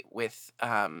reality with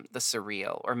the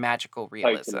surreal or magical Totally.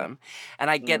 realism.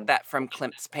 And I get Mm. that from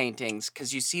Klimt's paintings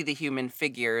because you see the human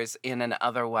figures in an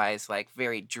otherwise like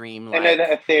very And an dreamlike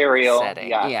ethereal, setting.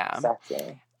 yeah, Yeah.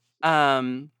 setting.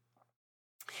 Um,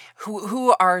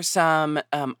 who are some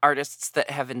artists that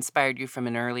have inspired you from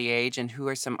an early age, and who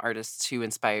are some artists who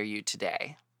inspire you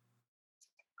today?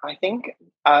 I think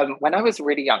when I was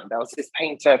really young, there was this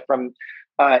painter from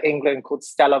England called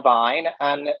Stella Vine,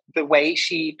 and the way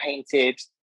she painted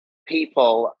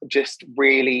people just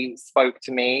really spoke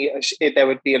to me. There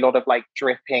would be a lot of like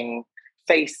dripping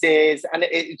faces, and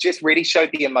it just really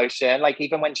showed the emotion. Like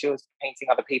even when she was painting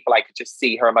other people, I could just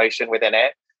see her emotion within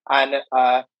it. And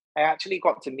I actually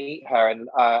got to meet her and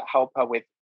help her with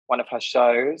one of her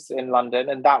shows in London,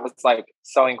 and that was like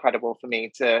so incredible for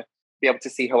me to be able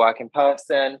to see her work in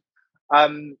person.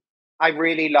 Um, I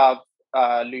really love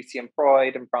Lucian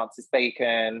Freud and Francis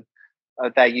Bacon,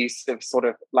 their use of sort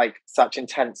of like such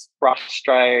intense brush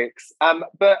strokes.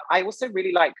 But I also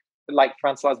really like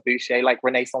Francoise Boucher, like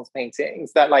Renaissance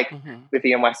paintings that like Hmm.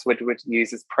 Vivienne Westwood would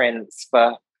use as prints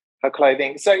for for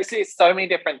clothing. So it's so many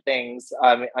different things.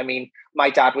 I mean, my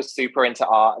dad was super into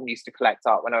art and used to collect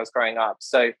art when I was growing up.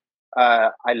 So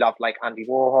I love like Andy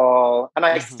Warhol, and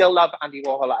I still love Andy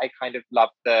Warhol. I kind of love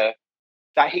that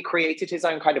he created his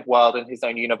own kind of world and his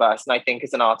own universe. And I think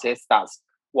as an artist, that's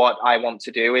what I want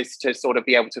to do, is to sort of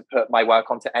be able to put my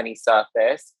work onto any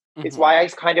surface. It's why I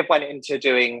kind of went into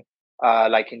doing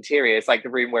like interiors, like the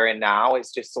room we're in now.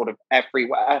 It's just sort of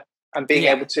everywhere, and being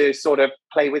able to sort of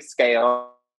play with scale.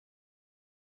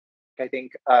 I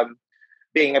think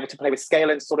being able to play with scale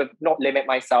and sort of not limit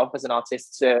myself as an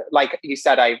artist to, like you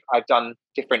said, I've done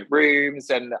different rooms,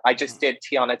 and I just did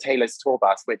Tiana Taylor's tour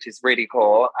bus, which is really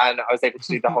cool. And I was able to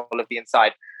do the whole of the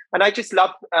inside. And I just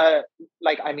love,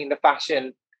 like, I mean, the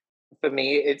fashion for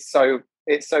me, it's so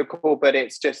cool, but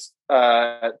it's just,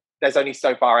 there's only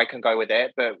so far I can go with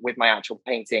it. But with my actual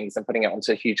paintings and putting it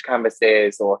onto huge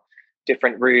canvases or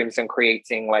different rooms and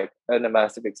creating like an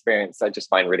immersive experience, I just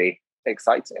find really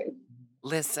exciting.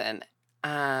 Listen,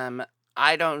 I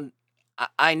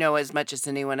know as much as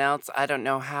anyone else. I don't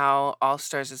know how All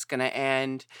Stars is going to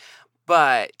end,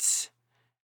 but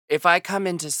if I come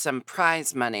into some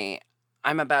prize money,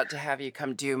 I'm about to have you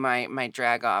come do my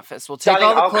drag office. We'll take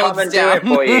Darling, all the I'll clothes come and down.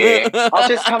 do it for you. I'll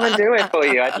just come and do it for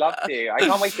you. I'd love to. I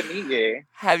can't wait to meet you.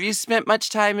 Have you spent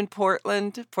much time in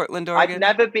Portland, Oregon? I've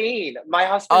never been. My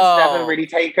husband's never really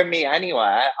taken me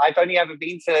anywhere. I've only ever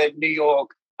been to New York,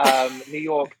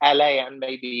 LA, and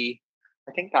maybe,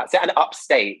 I think that's it, and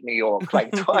upstate New York,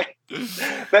 like twice.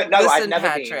 But no, Listen, I've never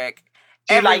Patrick, been.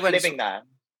 Do you like everyone's- living there?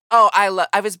 Oh,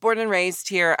 I was born and raised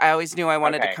here. I always knew I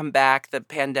wanted to Okay. come back. The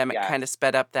pandemic Yes. kind of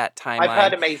sped up that timeline. I've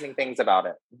heard amazing things about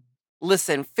it.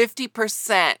 Listen,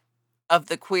 50% of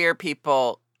the queer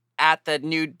people at the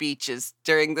nude beaches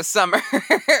during the summer,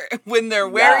 when they're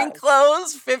wearing Yes.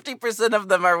 clothes, 50% of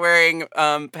them are wearing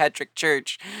Patrick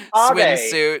Church Are they?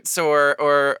 swimsuits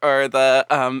or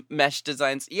the mesh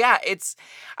designs. Yeah,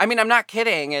 I mean, I'm not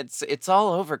kidding. It's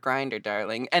all over Grindr,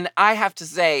 darling. And I have to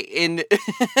say, It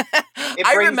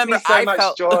I brings remember me so I much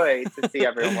felt joy to see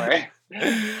everyone wearing.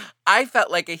 I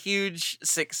felt like a huge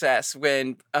success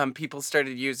when people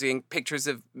started using pictures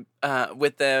of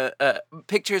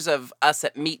pictures of us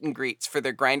at meet and greets for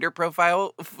their Grindr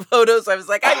profile photos. I was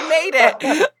like, I made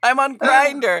it. I'm on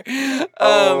Grindr.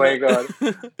 Oh my God.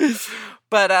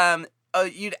 But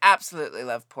you'd absolutely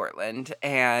love Portland,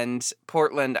 and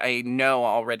Portland I know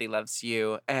already loves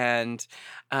you. And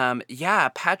yeah,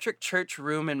 Patrick Church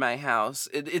room in my house.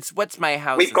 It's what's my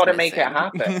house. We've is got to make it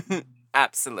missing. happen.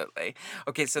 Absolutely.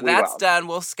 Okay, so We that's will. done.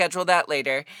 We'll schedule that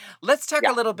later. Let's talk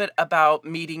Yeah. a little bit about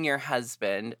meeting your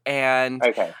husband. And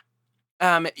Okay.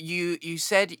 you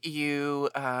said you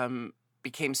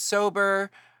became sober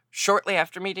shortly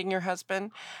after meeting your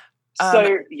husband.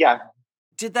 So, yeah.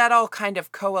 Did that all kind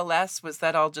of coalesce? Was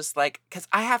that all just like, because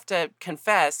I have to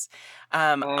confess,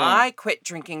 I quit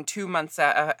drinking 2 months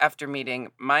after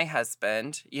meeting my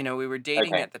husband. You know, we were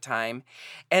dating Okay. at the time.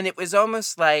 And it was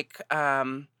almost like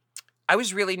I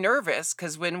was really nervous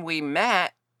because when we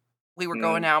met, we were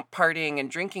going out partying and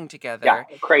drinking together.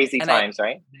 Yeah. Crazy And times,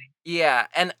 right? Yeah.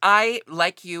 And I,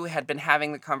 like you, had been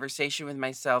having the conversation with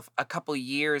myself a couple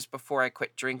years before I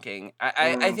quit drinking.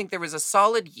 I think there was a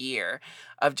solid year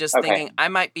of just Okay. thinking I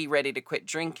might be ready to quit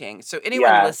drinking. So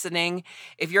anyone Yeah. listening,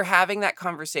 if you're having that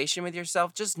conversation with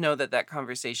yourself, just know that that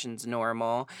conversation's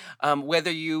normal.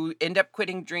 Whether you end up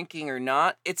quitting drinking or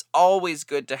not, it's always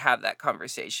good to have that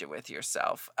conversation with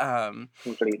yourself.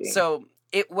 Completely. So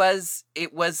it was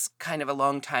kind of a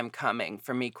long time coming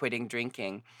for me quitting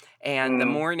drinking. And the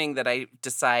morning that I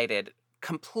decided,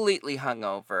 completely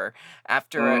hungover,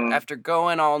 after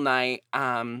going all night,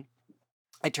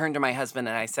 I turned to my husband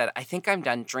and I said, I think I'm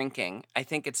done drinking. I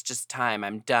think it's just time.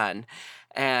 I'm done.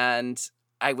 And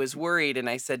I was worried and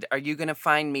I said, are you going to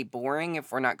find me boring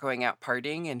if we're not going out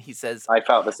partying? And he says, I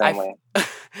felt the same way.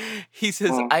 he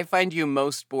says, I find you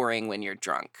most boring when you're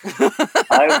drunk.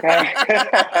 Okay.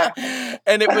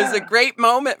 And it was a great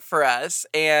moment for us.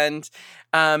 And,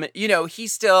 you know, he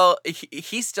still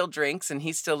drinks and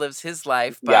he still lives his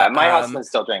life. But, Yeah, my husband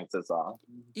still drinks as well.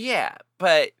 Yeah,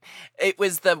 but it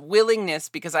was the willingness,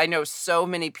 because I know so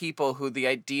many people who the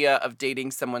idea of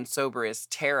dating someone sober is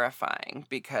terrifying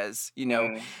because, you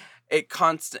know, I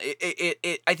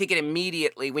think it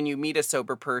immediately, when you meet a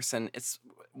sober person, it's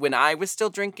when I was still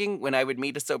drinking, when I would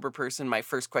meet a sober person, my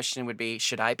first question would be,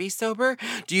 should I be sober?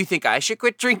 Do you think I should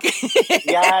quit drinking?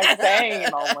 Yeah, same.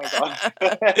 Oh my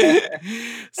God.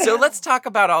 So let's talk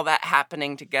about all that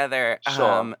happening together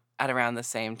Sure. at around the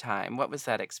same time. What was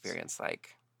that experience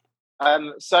like?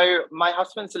 So my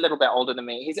husband's a little bit older than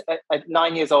me. He's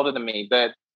 9 years older than me,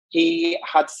 but he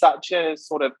had such a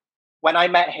sort of when I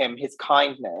met him, his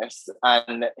kindness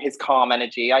and his calm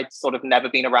energy, I'd sort of never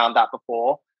been around that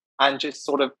before. And just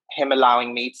sort of him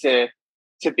allowing me to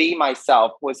be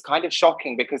myself was kind of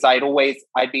shocking, because I'd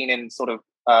been in sort of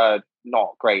not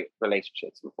great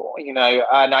relationships before, you know,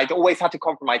 and I'd always had to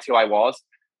compromise who I was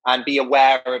and be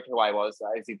aware of who I was.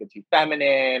 I was either too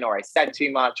feminine, or I said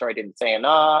too much, or I didn't say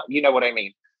enough. You know what I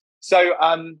mean? So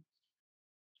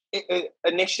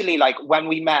initially, like when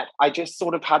we met, I just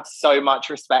sort of had so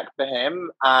much respect for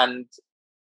him, and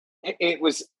he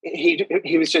was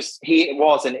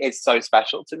and is so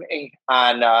special to me.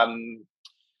 And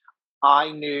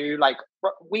I knew, like,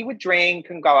 we would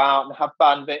drink and go out and have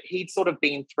fun, but he'd sort of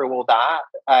been through all that.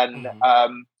 And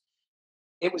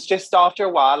it was just after a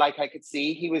while, like, I could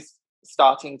see he was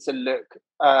starting to look,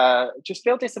 just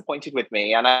feel disappointed with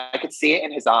me. And I could see it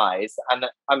in his eyes. And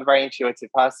I'm a very intuitive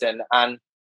person. And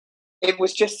it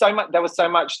was just so much, there was so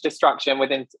much destruction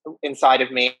inside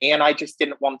of me. And I just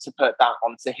didn't want to put that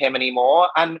onto him anymore.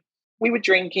 And we were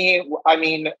drinking.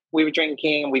 And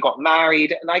we got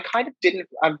married. And I kind of didn't,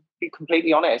 I'll be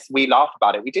completely honest, we laugh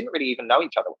about it. We didn't really even know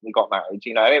each other when we got married.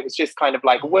 You know, it was just kind of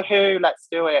like, woohoo, let's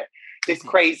do it. This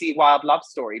crazy, wild love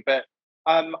story. But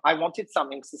I wanted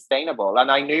something sustainable.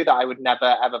 And I knew that I would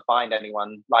never, ever find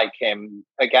anyone like him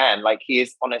again. Like, he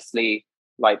is honestly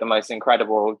like the most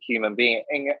incredible human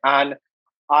being. And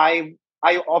I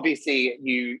obviously,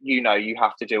 you know, you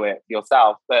have to do it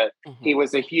yourself, but he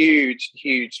was a huge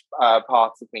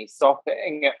part of me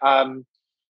stopping.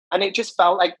 And it just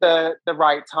felt like the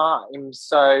right time.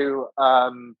 So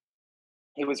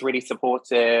he was really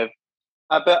supportive.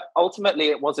 But ultimately,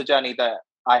 it was a journey that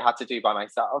I had to do by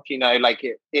myself. You know, like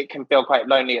it can feel quite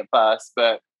lonely at first,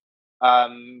 but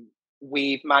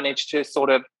we've managed to sort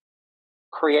of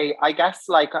create, I guess,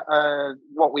 like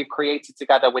what we've created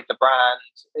together with the brand.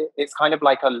 It's kind of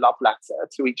like a love letter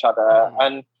to each other.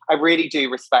 And I really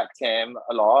do respect him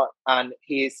a lot. And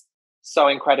he's so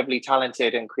incredibly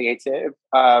talented and creative.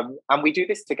 And we do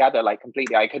this together, like,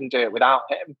 completely. I couldn't do it without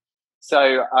him.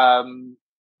 So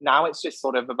now it's just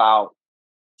sort of about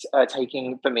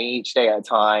taking for me each day at a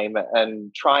time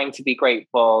and trying to be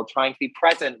grateful, trying to be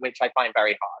present, which I find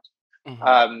very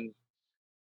hard.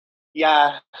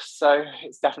 Yeah, so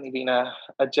it's definitely been a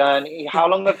journey. How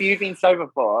long have you been sober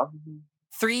for?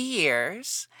 3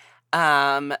 years.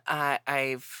 I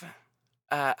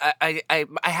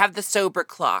have the sober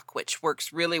clock, which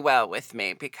works really well with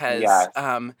me because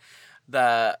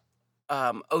the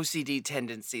OCD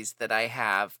tendencies that I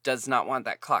have does not want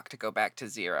that clock to go back to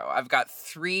 0. I've got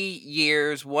 3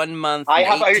 years, 1 month, I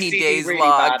and have 18 OCD days really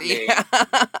logged. badly.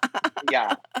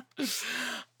 Yeah.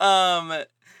 Yeah.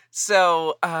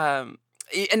 So, and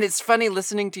it's funny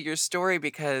listening to your story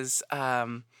because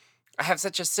I have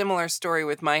such a similar story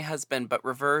with my husband, but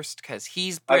reversed, because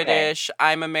he's British,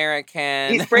 I'm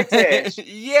American. He's British?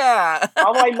 Yeah.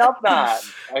 Oh, I love that.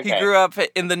 He grew up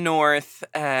in the North,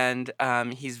 and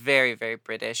he's very, very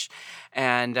British.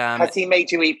 And has he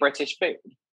made you eat British food?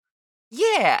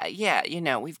 Yeah. You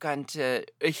know, we've gone to.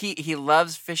 He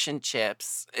loves fish and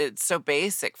chips. It's so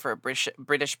basic for a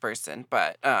British person,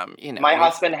 but you know. My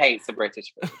husband hates the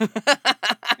British food.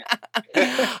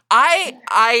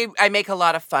 I make a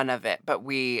lot of fun of it, but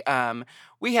we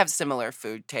have similar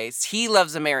food tastes. He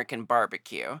loves American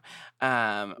barbecue, which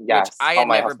I had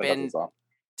never been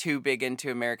too big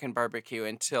into American barbecue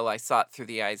until I saw it through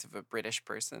the eyes of a British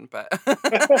person. But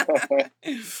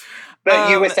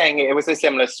but you were saying it was a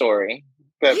similar story.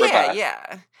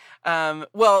 Yeah.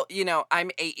 Well, you know, I'm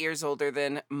 8 years older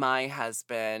than my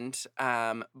husband,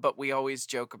 but we always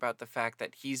joke about the fact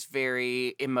that he's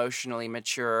very emotionally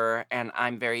mature and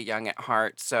I'm very young at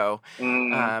heart. So,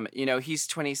 you know, he's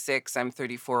 26, I'm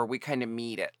 34. We kind of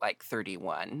meet at like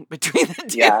 31 between the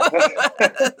two of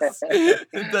us.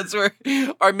 That's where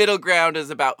our middle ground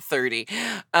is about 30.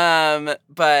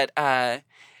 But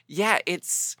yeah,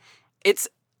 it's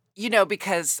you know,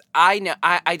 because I know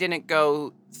I didn't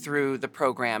go through the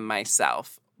program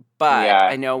myself, but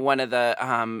I know one of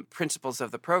the principles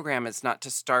of the program is not to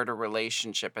start a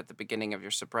relationship at the beginning of your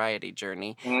sobriety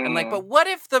journey. And like, but what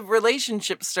if the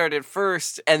relationship started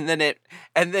first and then it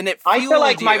fueled I feel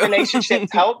like you? my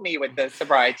relationships helped me with the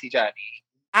sobriety journey.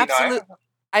 Absolutely.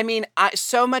 I mean,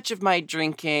 so much of my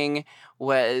drinking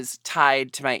was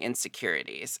tied to my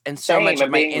insecurities, and so much of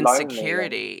my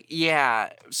insecurity,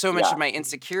 of my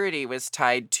insecurity was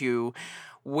tied to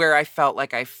where I felt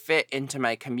like I fit into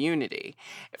my community,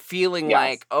 feeling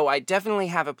like, oh, I definitely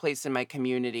have a place in my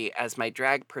community as my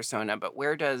drag persona, but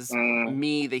where does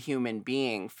me, the human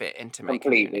being, fit into my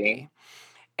community?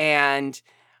 And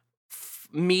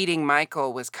meeting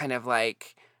Michael was kind of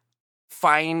like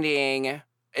finding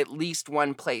at least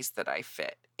one place that I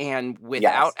fit. And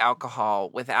without alcohol,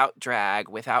 without drag,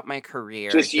 without my career,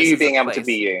 just this you is a being able to be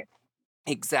place. you.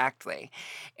 Exactly.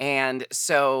 And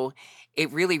so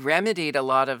it really remedied a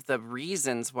lot of the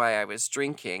reasons why I was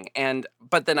drinking.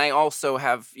 But then I also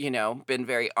have, been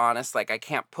very honest, like I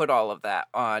can't put all of that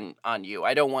on you.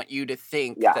 I don't want you to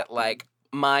think that like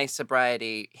my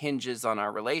sobriety hinges on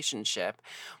our relationship,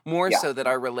 more so that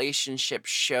our relationship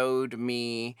showed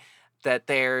me that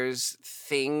there's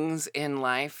things in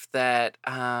life that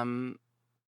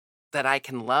that I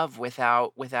can love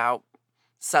without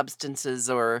substances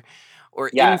or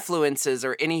influences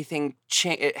or anything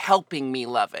helping me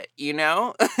love it,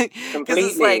 because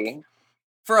it's like Completely.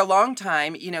 for a long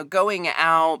time, going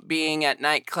out, being at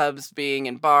nightclubs, being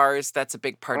in bars, that's a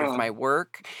big part of my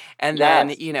work. And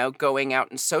then, going out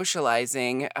and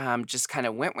socializing, just kind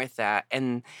of went with that.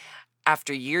 And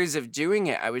after years of doing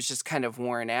it, I was just kind of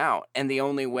worn out. And the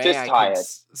only way Just I could tired.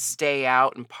 stay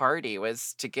out and party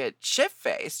was to get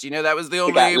shit-faced. That was the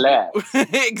To get only... lit.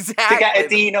 Exactly. To get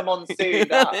Adina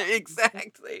Monsoon up.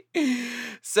 Exactly.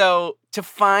 So to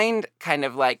find kind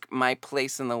of like my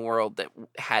place in the world that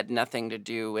had nothing to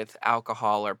do with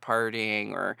alcohol or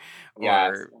partying or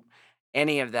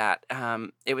any of that,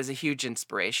 it was a huge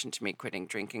inspiration to me quitting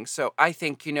drinking. So I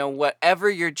think, whatever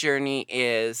your journey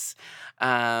is,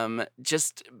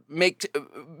 just make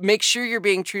sure you're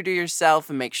being true to yourself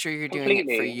and make sure you're doing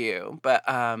it for you. But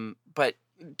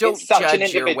don't it's such an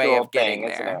judge your way individual of getting thing,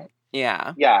 isn't there. it?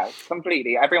 Yeah. Yeah,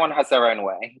 completely. Everyone has their own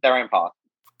way, their own path.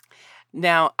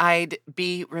 Now, I'd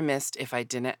be remiss if I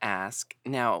didn't ask.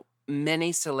 Now,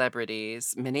 many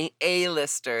celebrities, many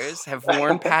A-listers have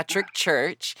worn Patrick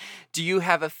Church. Do you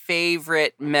have a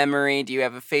favorite memory? Do you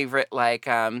have a favorite, like,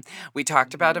 we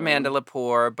talked about Amanda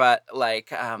Lepore, but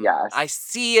like, I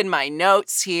see in my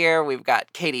notes here, we've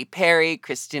got Katy Perry,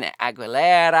 Christina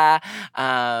Aguilera,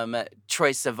 Troye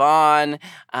Sivan,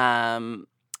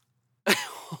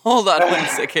 hold on one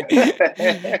second.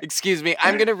 Excuse me.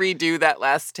 I'm going to redo that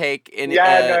last take in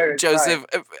Joseph.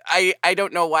 Right. I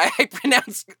don't know why I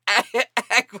pronounced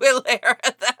Aguilera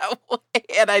that way,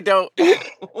 and I don't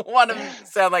want to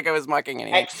sound like I was mocking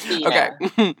anything.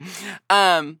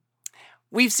 Okay.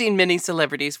 We've seen many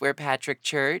celebrities wear Patrick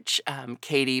Church,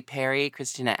 Katy Perry,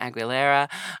 Christina Aguilera,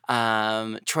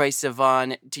 Troye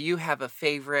Sivan. Do you have a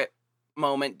favorite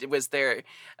moment? Was there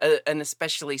an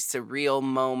especially surreal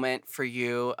moment for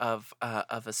you of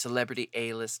a celebrity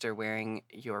A-lister wearing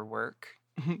your work?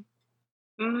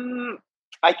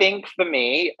 I think for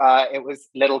me, it was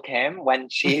Lil' Kim when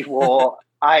she wore.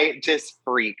 I just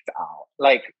freaked out.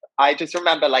 Like I just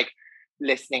remember like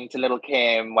listening to Lil'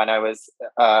 Kim when I was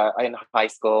in high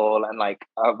school and like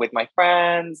with my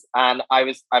friends, and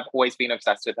I've always been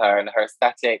obsessed with her and her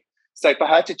aesthetic. So for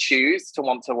her to choose to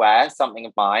want to wear something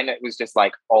of mine, it was just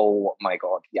like, oh my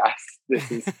God, yes, this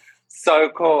is so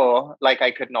cool. Like I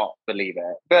could not believe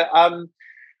it. But I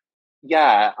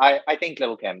think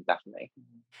Lil' Kim, definitely.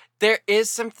 There is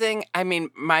something, I mean,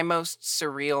 my most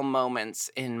surreal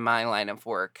moments in my line of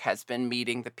work has been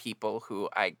meeting the people who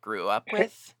I grew up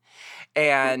with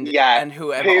and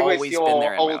who have always been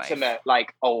there in my life. Ultimate,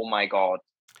 like, oh my God,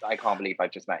 I can't believe I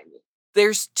just met you.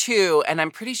 There's two, and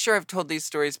I'm pretty sure I've told these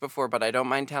stories before, but I don't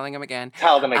mind telling them again.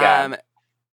 Tell them again.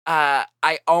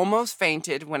 I almost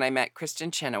fainted when I met Kristen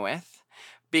Chenoweth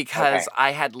because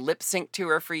I had lip synced to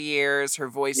her for years. Her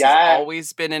voice has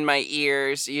always been in my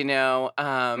ears,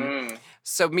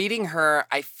 So meeting her,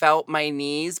 I felt my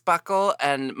knees buckle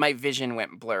and my vision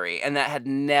went blurry, and that had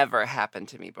never happened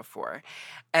to me before.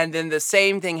 And then the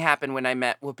same thing happened when I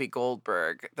met Whoopi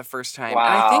Goldberg the first time. Wow.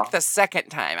 And I think the second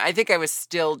time, I think I was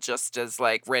still just as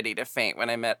like ready to faint when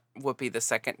I met Whoopi the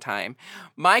second time.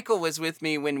 Michael was with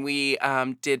me when we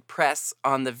did press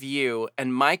on The View,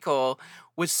 and Michael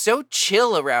was so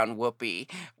chill around Whoopi.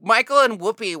 Michael and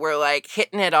Whoopi were like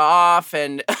hitting it off,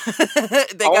 and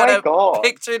they got a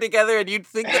picture together. And you'd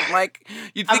think that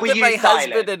my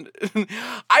husband and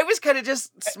I was kind of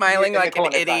just smiling like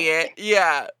an idiot.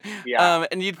 Yeah.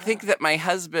 And you'd think that my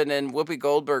husband and Whoopi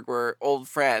Goldberg were old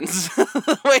friends,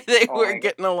 the way they were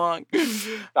getting along. That is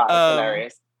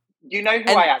hilarious. You know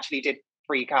who I actually did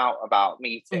freak out about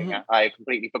meeting? Mm-hmm. I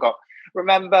completely forgot.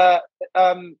 Remember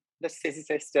the Scissor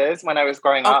Sisters when I was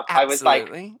growing up?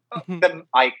 Absolutely. I was like the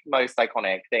most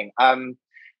iconic thing.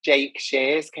 Jake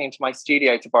Shears came to my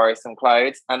studio to borrow some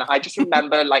clothes, and I just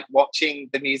remember like watching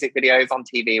the music videos on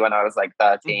TV when I was like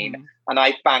 13, mm-hmm. and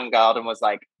I fangirled and was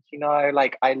like,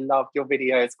 like I loved your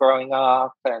videos growing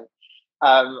up, and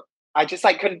I just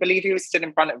like couldn't believe he was stood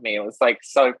in front of me. It was like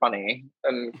so funny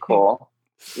and cool.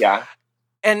 Yeah.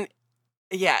 And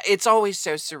Yeah, it's always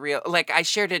so surreal. Like I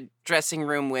shared a dressing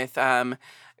room with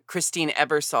Christine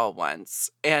Ebersol once,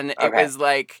 and it Okay. was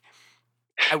like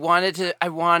I wanted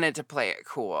to play it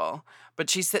cool, but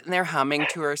she's sitting there humming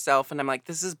to herself, and I'm like,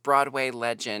 this is Broadway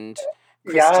legend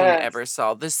Christine Yes.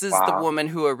 Ebersol. This is the Wow. woman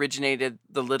who originated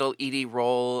the Little Edie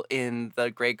role in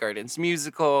the Grey Gardens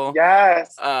musical.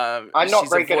 Yes. I'm not She's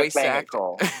very a good at voice playing it actor.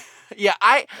 cool. Yeah,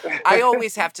 I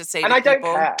always have to say And to I don't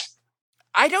people, care.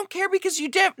 I don't care because you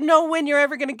don't know when you're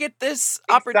ever going to get this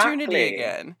opportunity Exactly.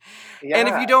 again. And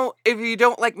if Yeah, you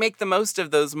don't like make the most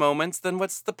of those moments, then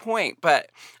what's the point? But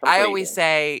I always completely.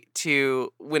 say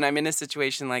to when I'm in a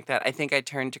situation like that, I think I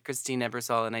turned to Christine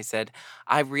Ebersol and I said,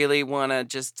 I really want to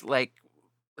just like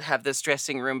have this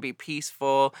dressing room be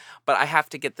peaceful, but I have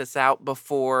to get this out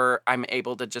before I'm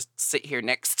able to just sit here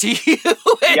next to you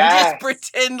and just Yes.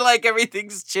 pretend like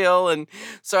everything's chill. And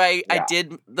so I Yeah.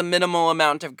 did the minimal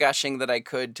amount of gushing that I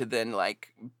could to then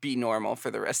like be normal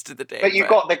for the rest of the day. But you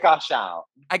got the gush out.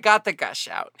 I got the gush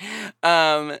out.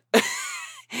 I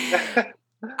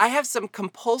have some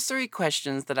compulsory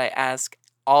questions that I ask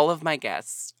all of my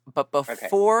guests, but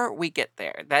before we get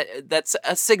there, that's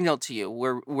a signal to you.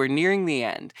 We're nearing the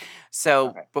end. So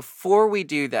Okay. before we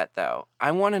do that though,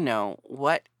 I want to know,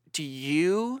 what do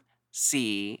you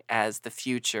see as the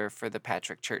future for the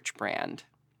Patrick Church brand?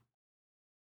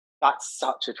 That's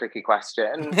such a tricky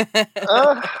question.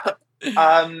 Ugh.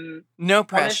 No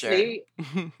pressure. Honestly,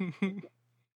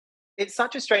 it's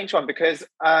such a strange one because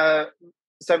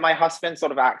so my husband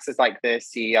sort of acts as like the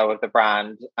CEO of the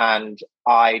brand, and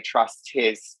I trust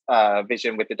his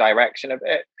vision with the direction of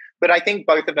it. But I think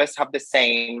both of us have the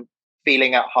same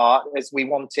feeling at heart, as we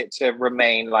want it to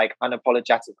remain like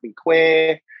unapologetically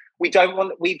queer.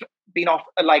 We've been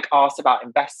asked about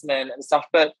investment and stuff,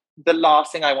 but the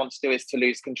last thing I want to do is to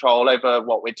lose control over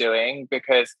what we're doing,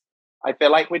 because I feel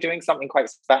like we're doing something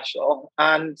quite special.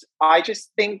 And I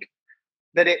just think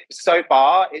that so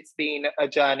far it's been a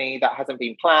journey that hasn't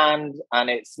been planned, and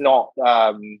it's not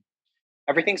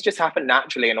everything's just happened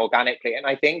naturally and organically. And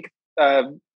I think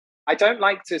I don't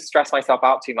like to stress myself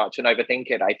out too much and overthink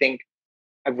it. I think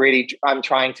I'm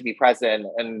trying to be present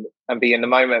and be in the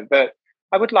moment, but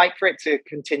I would like for it to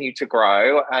continue to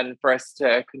grow, and for us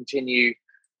to continue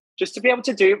just to be able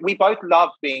to we both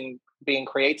love being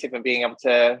creative and being able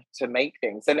to make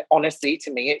things. And honestly,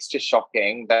 to me, it's just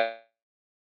shocking that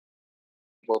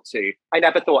I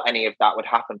never thought any of that would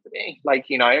happen for me. Like,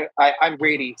 you know, I'm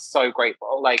really so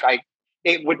grateful. Like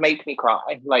it would make me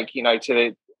cry. Like, you know,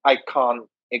 I can't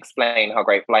explain how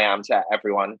grateful I am to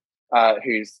everyone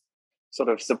who's sort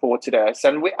of supported us.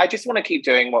 And I just want to keep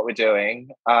doing what we're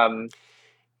doing.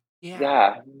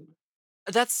 Yeah.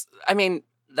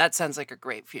 That sounds like a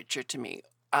great future to me.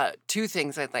 Two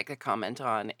things I'd like to comment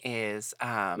on is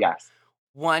Yes.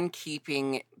 one,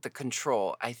 keeping the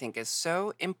control, I think, is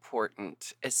so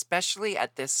important, especially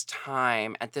at this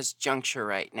time, at this juncture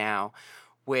right now,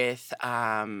 with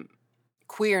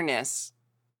queerness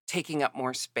taking up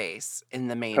more space in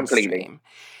the Completely. mainstream.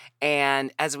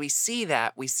 And as we see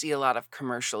that, we see a lot of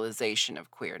commercialization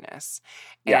of queerness.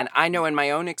 Yeah. And I know in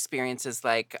my own experiences,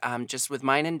 like just with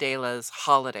mine and Dela's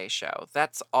holiday show,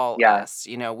 that's all Yeah. us.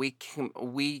 You know, we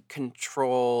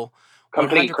control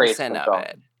Complete 100% creative of control.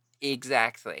 it.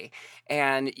 Exactly.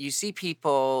 And you see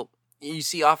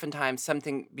oftentimes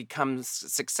something becomes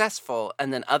successful,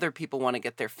 and then other people want to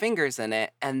get their fingers in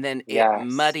it, and then it Yes.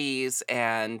 muddies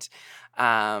and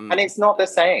it's not the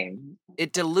same.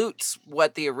 it dilutes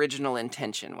what the original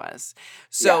intention was.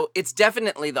 So it's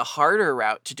definitely the harder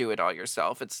route to do it all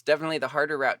yourself. It's definitely the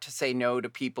harder route to say no to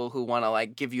people who want to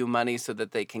like give you money so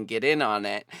that they can get in on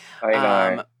it. I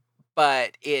know.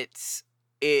 But it's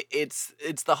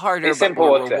the harder It's but more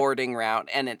important. rewarding route,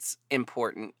 and it's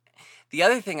important. The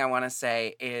other thing I want to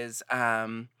say is,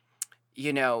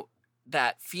 you know,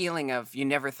 that feeling of you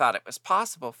never thought it was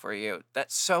possible for you.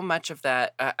 That so much of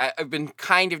that, I've been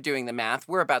kind of doing the math.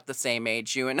 We're about the same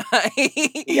age, you and I.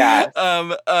 Yes.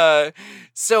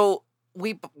 So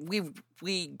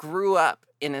we grew up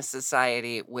in a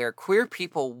society where queer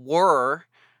people were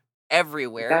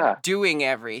everywhere, doing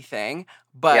everything,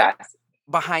 but Yes.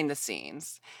 behind the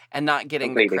scenes and not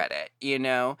getting Completely. the credit, you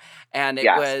know? And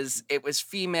it was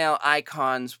female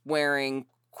icons wearing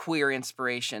queer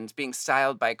inspirations, being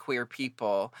styled by queer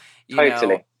people, you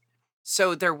Totally. know?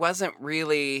 So there wasn't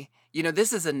really, you know,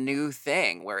 this is a new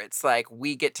thing where it's like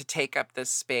we get to take up this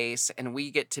space and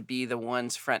we get to be the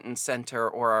ones front and center,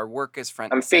 or our work is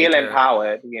front and center. And feel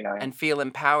empowered, you know. And feel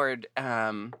empowered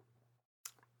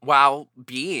while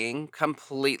being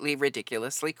completely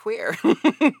ridiculously queer.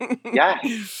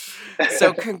 Yes.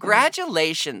 So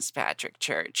congratulations, Patrick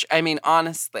Church. I mean,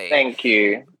 honestly, Thank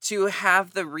you. to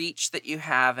have the reach that you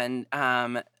have and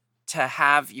to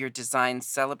have your designs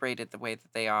celebrated the way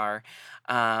that they are,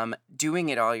 doing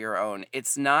it all your own.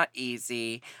 It's not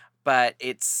easy, but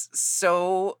it's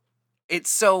so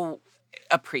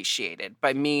appreciated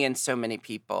by me and so many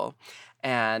people.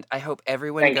 And I hope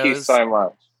everyone Thank you goes. so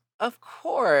much. Of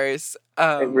course.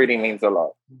 It really means a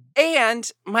lot. And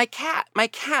my cat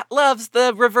loves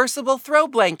the reversible throw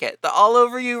blanket, the all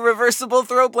over you reversible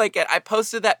throw blanket. I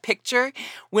posted that picture.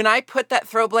 When I put that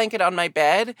throw blanket on my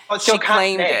bed, What's she your cat's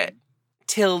claimed name? it.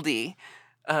 Tildy,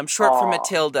 short for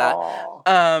Matilda.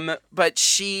 Aw. But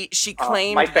she Aw,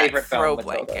 claimed my that favorite film, throw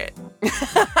Matilda. blanket.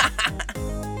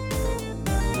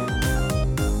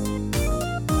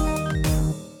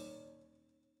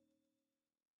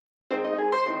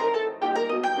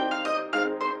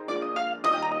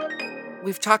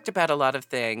 We've talked about a lot of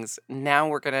things. Now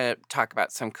we're going to talk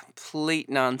about some complete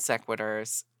non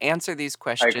sequiturs. Answer these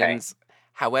questions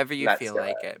however you Let's feel do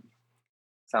like it. it.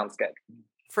 Sounds good.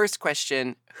 First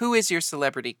question, who is your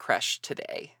celebrity crush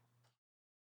today?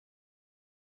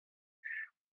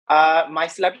 My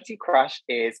celebrity crush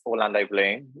is Orlando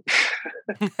Bloom.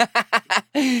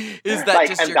 Is that Like,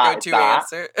 just and your that is go-to that.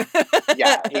 answer?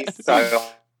 Yeah, he's so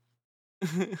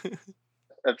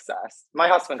obsessed. My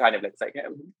husband kind of looks like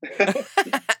him.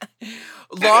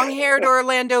 Long-haired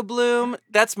Orlando Bloom.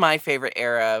 That's my favorite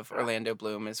era of Orlando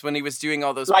Bloom, is when he was doing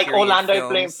all those Like period Orlando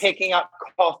films. Bloom picking up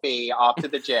coffee after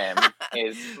the gym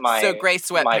is my So gray my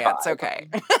sweatpants, vibe. okay.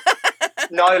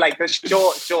 No, like the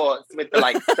short shorts with the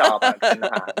like Starbucks in the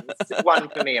hands. One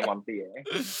for me and one for you.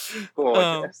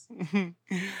 Gorgeous.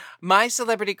 My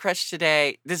celebrity crush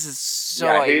today, this is so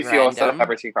Yeah, who's random. your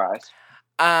celebrity crush?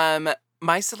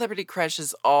 My celebrity crush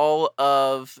is all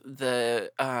of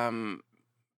the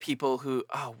people who,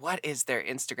 what is their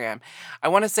Instagram? I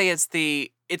want to say it's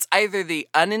either the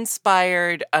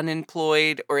uninspired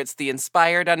unemployed, or it's the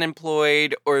inspired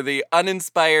unemployed, or the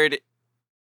uninspired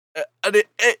I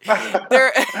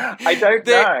don't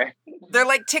know. They're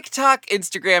like TikTok,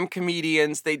 Instagram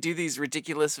comedians. They do these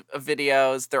ridiculous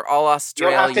videos. They're all You'll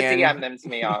Australian. have to DM them to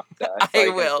me after. I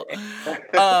will.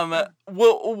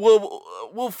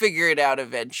 We'll figure it out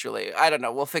eventually. I don't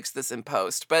know. We'll fix this in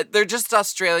post. But they're just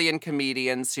Australian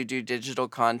comedians who do digital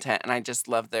content, and I just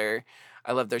love their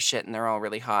shit, and they're all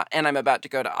really hot. And I'm about to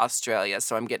go to Australia,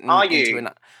 so I'm getting into an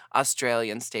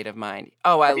Australian state of mind.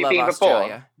 Oh, I love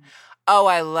Australia. Oh,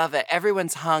 I love it.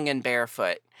 Everyone's hung and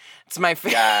barefoot. It's my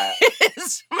favorite. Yeah.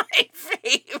 It's my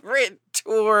favorite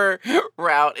tour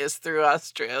route is through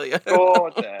Australia.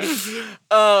 Gorgeous.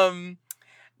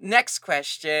 Next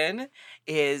question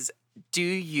is, do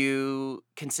you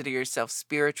consider yourself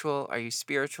spiritual? Are you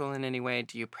spiritual in any way?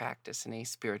 Do you practice any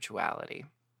spirituality?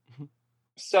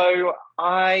 So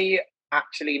I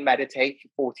actually meditate for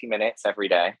 40 minutes every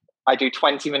day. I do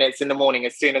 20 minutes in the morning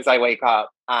as soon as I wake up,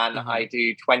 and I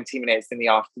do 20 minutes in the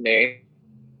afternoon.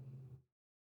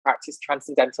 Practice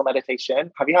transcendental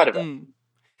meditation. Have you heard of it?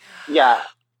 Yeah.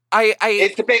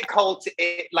 It's a bit cult.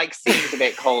 It like seems a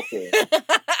bit culty.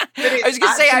 I was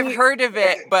gonna say I've heard of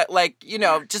it, but like,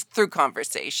 just through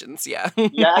conversations. Yeah.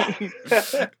 Yeah.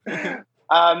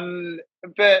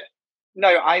 But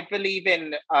no, I believe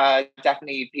in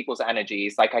definitely people's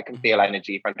energies. Like I can feel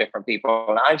energy from different people,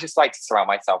 and I just like to surround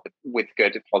myself with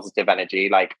good, positive energy.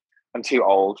 Like I'm too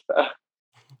old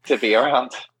to be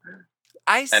around.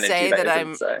 I say that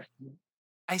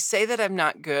I'm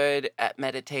not good at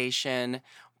meditation,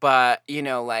 but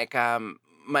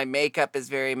my makeup is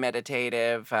very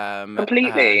meditative.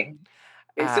 Completely,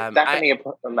 it's definitely a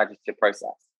meditative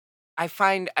process. I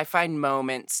find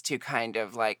moments to kind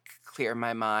of like clear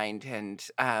my mind, and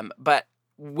but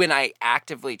when I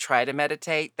actively try to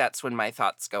meditate, that's when my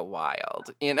thoughts go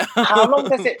wild. How long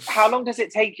does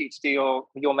it take you to do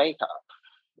your makeup?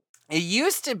 It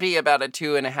used to be about a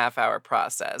 2.5 hour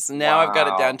process. Now I've got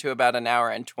it down to about an hour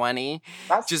and 20.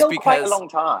 That's just still quite a long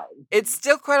time. It's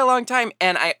still quite a long time.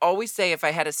 And I always say if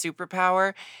I had a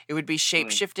superpower, it would be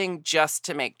shape-shifting just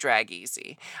to make drag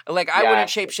easy. Like I wouldn't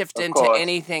shape-shift into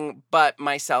anything but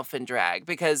myself in drag,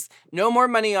 because no more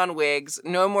money on wigs,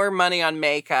 no more money on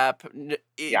makeup,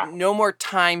 no more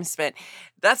time spent.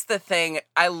 That's the thing.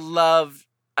 I love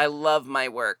my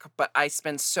work, but I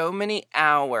spend so many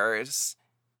hours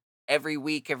every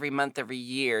week, every month, every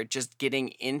year, just getting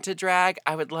into drag.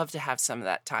 I would love to have some of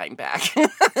that time back.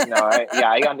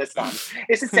 I understand.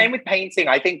 It's the same with painting.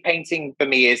 I think painting for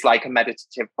me is like a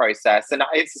meditative process, and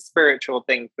it's a spiritual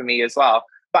thing for me as well.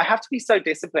 But I have to be so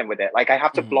disciplined with it. Like I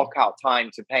have to block out time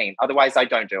to paint. Otherwise I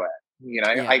don't do it.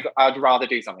 I'd rather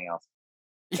do something else.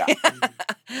 Yeah.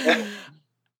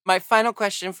 My final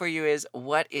question for you is,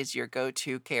 what is your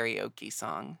go-to karaoke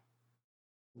song?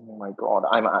 Oh my God,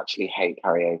 I actually hate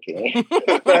karaoke.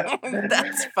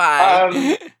 That's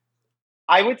fine.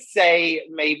 I would say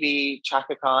maybe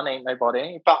Chaka Khan, Ain't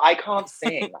Nobody, but I can't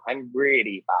sing. I'm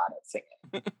really bad at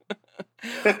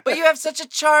singing. But you have such a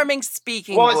charming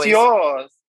speaking What's voice.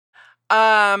 yours?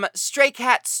 Stray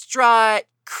Cat Strut,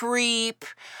 Creep.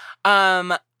 I've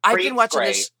been Creep's watching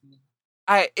great. this.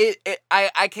 I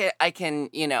can,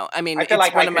 you know, I mean, I feel it's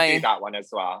like one I of could my do that one as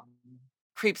well.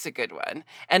 Creep's a good one.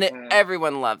 And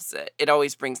everyone loves it. It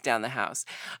always brings down the house.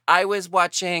 I've been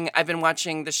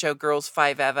watching the show Girls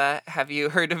 5 Eva. Have you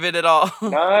heard of it at all?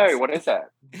 No, what is it?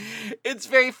 It's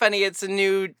very funny. It's a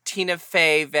new Tina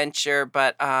Fey venture,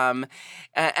 but and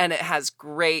it has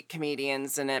great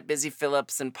comedians in it. Busy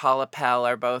Phillips and Paula Pell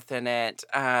are both in it.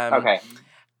 Okay.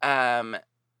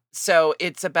 So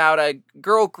it's about a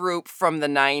girl group from the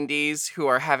 90s who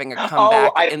are having a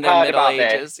comeback I've in their heard middle about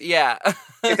ages. this. Yeah.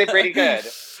 Is it really good?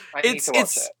 I need to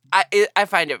watch it. I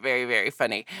find it very, very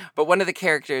funny. But one of the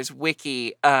characters,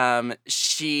 Wiki,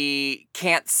 she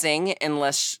can't sing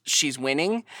unless she's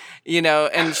winning, you know,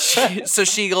 and so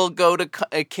she'll go to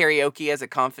karaoke as a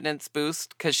confidence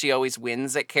boost because she always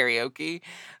wins at karaoke.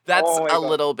 That's a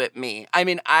little bit me. I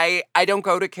mean, I don't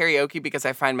go to karaoke because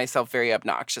I find myself very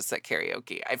obnoxious at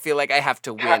karaoke. I feel like I have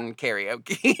to win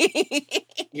karaoke.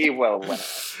 You will win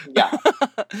it. Yeah.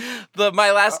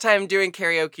 My last time doing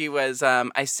karaoke was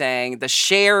I sang the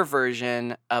Cher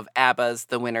version of ABBA's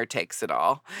The Winner Takes It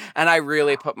All. And I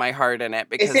really put my heart in it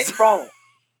because... Is it wrong?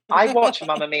 I watched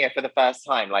Mamma Mia for the first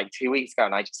time like 2 weeks ago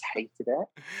and I just hated it.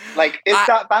 Like, is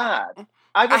that bad?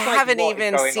 I haven't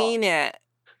even seen it.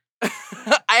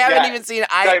 I haven't even seen it.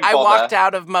 I walked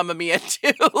out of Mamma Mia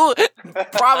 2.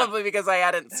 Probably because I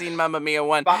hadn't seen Mamma Mia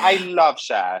 1. But I love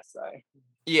Cher, so...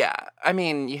 Yeah, I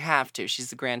mean, you have to.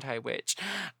 She's the Grand High Witch.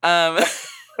 So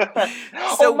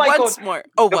oh my once God. more.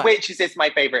 Oh, The what? Witches is my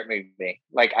favorite movie,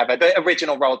 like ever. The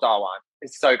original Roald Dahl one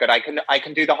is so good. I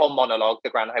can do the whole monologue, the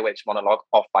Grand High Witch monologue,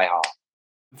 off by heart.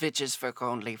 Witches work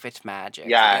only with magic.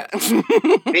 Yeah.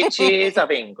 Witches of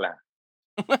England.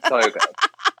 So good.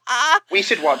 We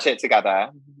should watch it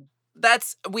together.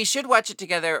 We should watch it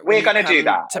together. We're going to do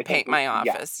that. To paint my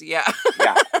office. Yeah.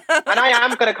 Yeah. And I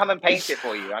am going to come and paint it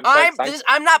for you. I'm so excited.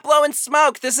 I'm not blowing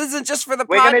smoke. This isn't just for the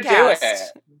We're podcast. going to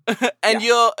do it. And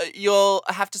you'll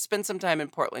have to spend some time in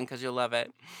Portland because you'll love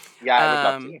it. Yeah,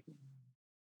 I would love to.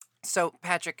 So,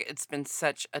 Patrick, it's been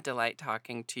such a delight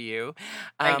talking to you.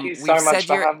 Thank you so much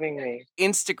for having me.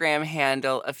 Instagram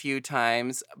handle a few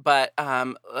times, but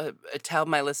tell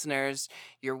my listeners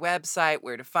your website,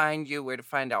 where to find you, where to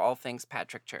find out all things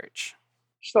Patrick Church.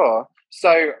 Sure.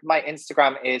 So my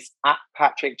Instagram is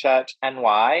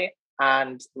 @PatrickChurchNY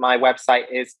and my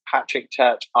website is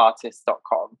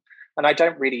patrickchurchartist.com. And I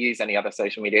don't really use any other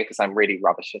social media because I'm really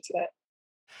rubbish at it.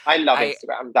 I love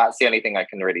Instagram. That's the only thing I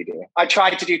can really do. I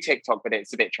tried to do TikTok, but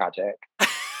it's a bit tragic.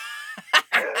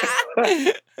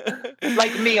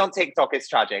 Like me on TikTok is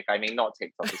tragic. I mean, not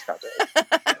TikTok is tragic.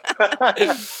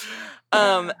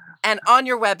 And on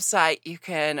your website, you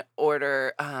can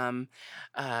order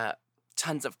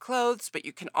tons of clothes, but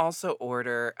you can also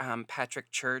order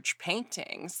Patrick Church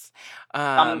paintings.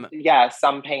 Some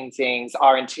paintings.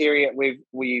 Our interior,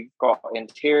 we've got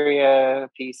interior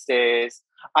pieces.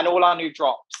 And all our new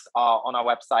drops are on our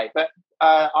website. But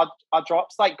our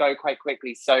drops go quite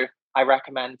quickly. So I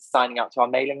recommend signing up to our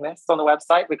mailing list on the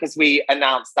website because we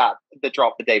announced the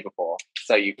drop the day before.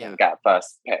 So you can get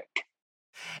first pick.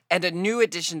 And a new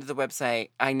addition to the website,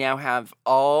 I now have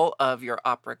all of your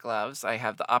opera gloves. I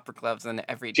have the opera gloves in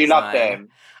every design. Do you love them?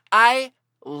 I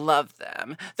love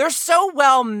them. They're so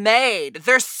well made.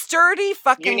 They're sturdy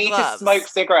fucking gloves. You need to smoke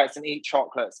cigarettes and eat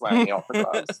chocolates wearing the opera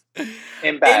gloves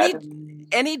in bed.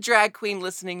 Any drag queen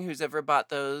listening who's ever bought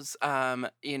those,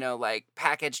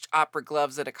 packaged opera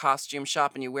gloves at a costume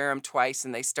shop and you wear them twice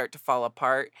and they start to fall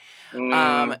apart.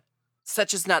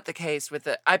 Such is not the case with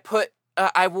it.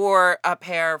 I wore a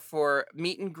pair for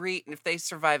meet and greet, and if they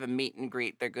survive a meet and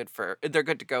greet, they're good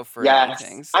to go for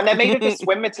things. And they're made of the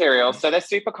swim material, so they're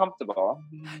super comfortable.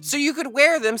 So you could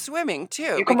wear them swimming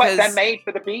too. They're made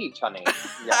for the beach, honey.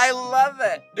 Yes. I love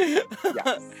it.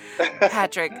 Yes.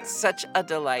 Patrick, such a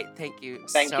delight. Thank you.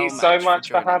 Thank you so much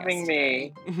for having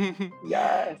me.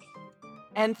 Yes.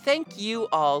 And thank you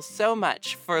all so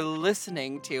much for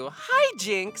listening to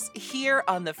Hijinks here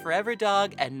on the Forever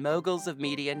Dog and Moguls of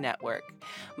Media Network.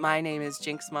 My name is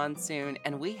Jinx Monsoon,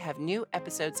 and we have new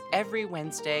episodes every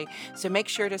Wednesday, so make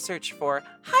sure to search for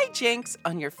Hijinks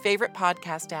on your favorite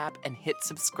podcast app and hit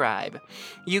subscribe.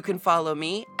 You can follow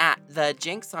me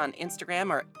 @TheJinx on Instagram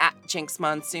or Jinx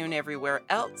Monsoon everywhere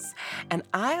else, and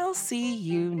I'll see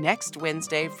you next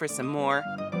Wednesday for some more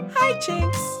Hi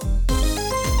Jinx!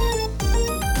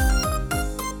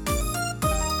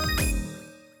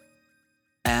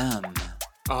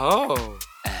 Oh.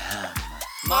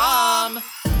 Mom!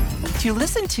 To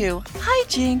listen to Hi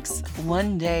Jinx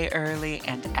one day early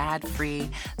and ad-free,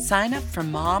 sign up for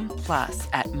Mom Plus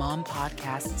at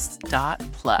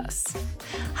mompodcasts.plus.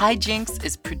 Hi Jinx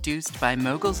is produced by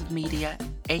Moguls of Media,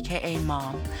 aka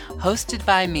Mom, hosted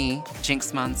by me,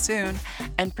 Jinx Monsoon,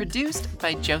 and produced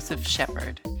by Joseph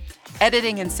Shepard.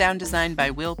 Editing and sound design by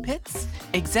Will Pitts,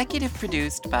 executive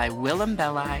produced by Willem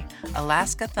Belli,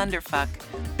 Alaska Thunderfuck,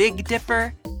 Big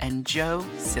Dipper, and Joe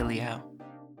Cilio.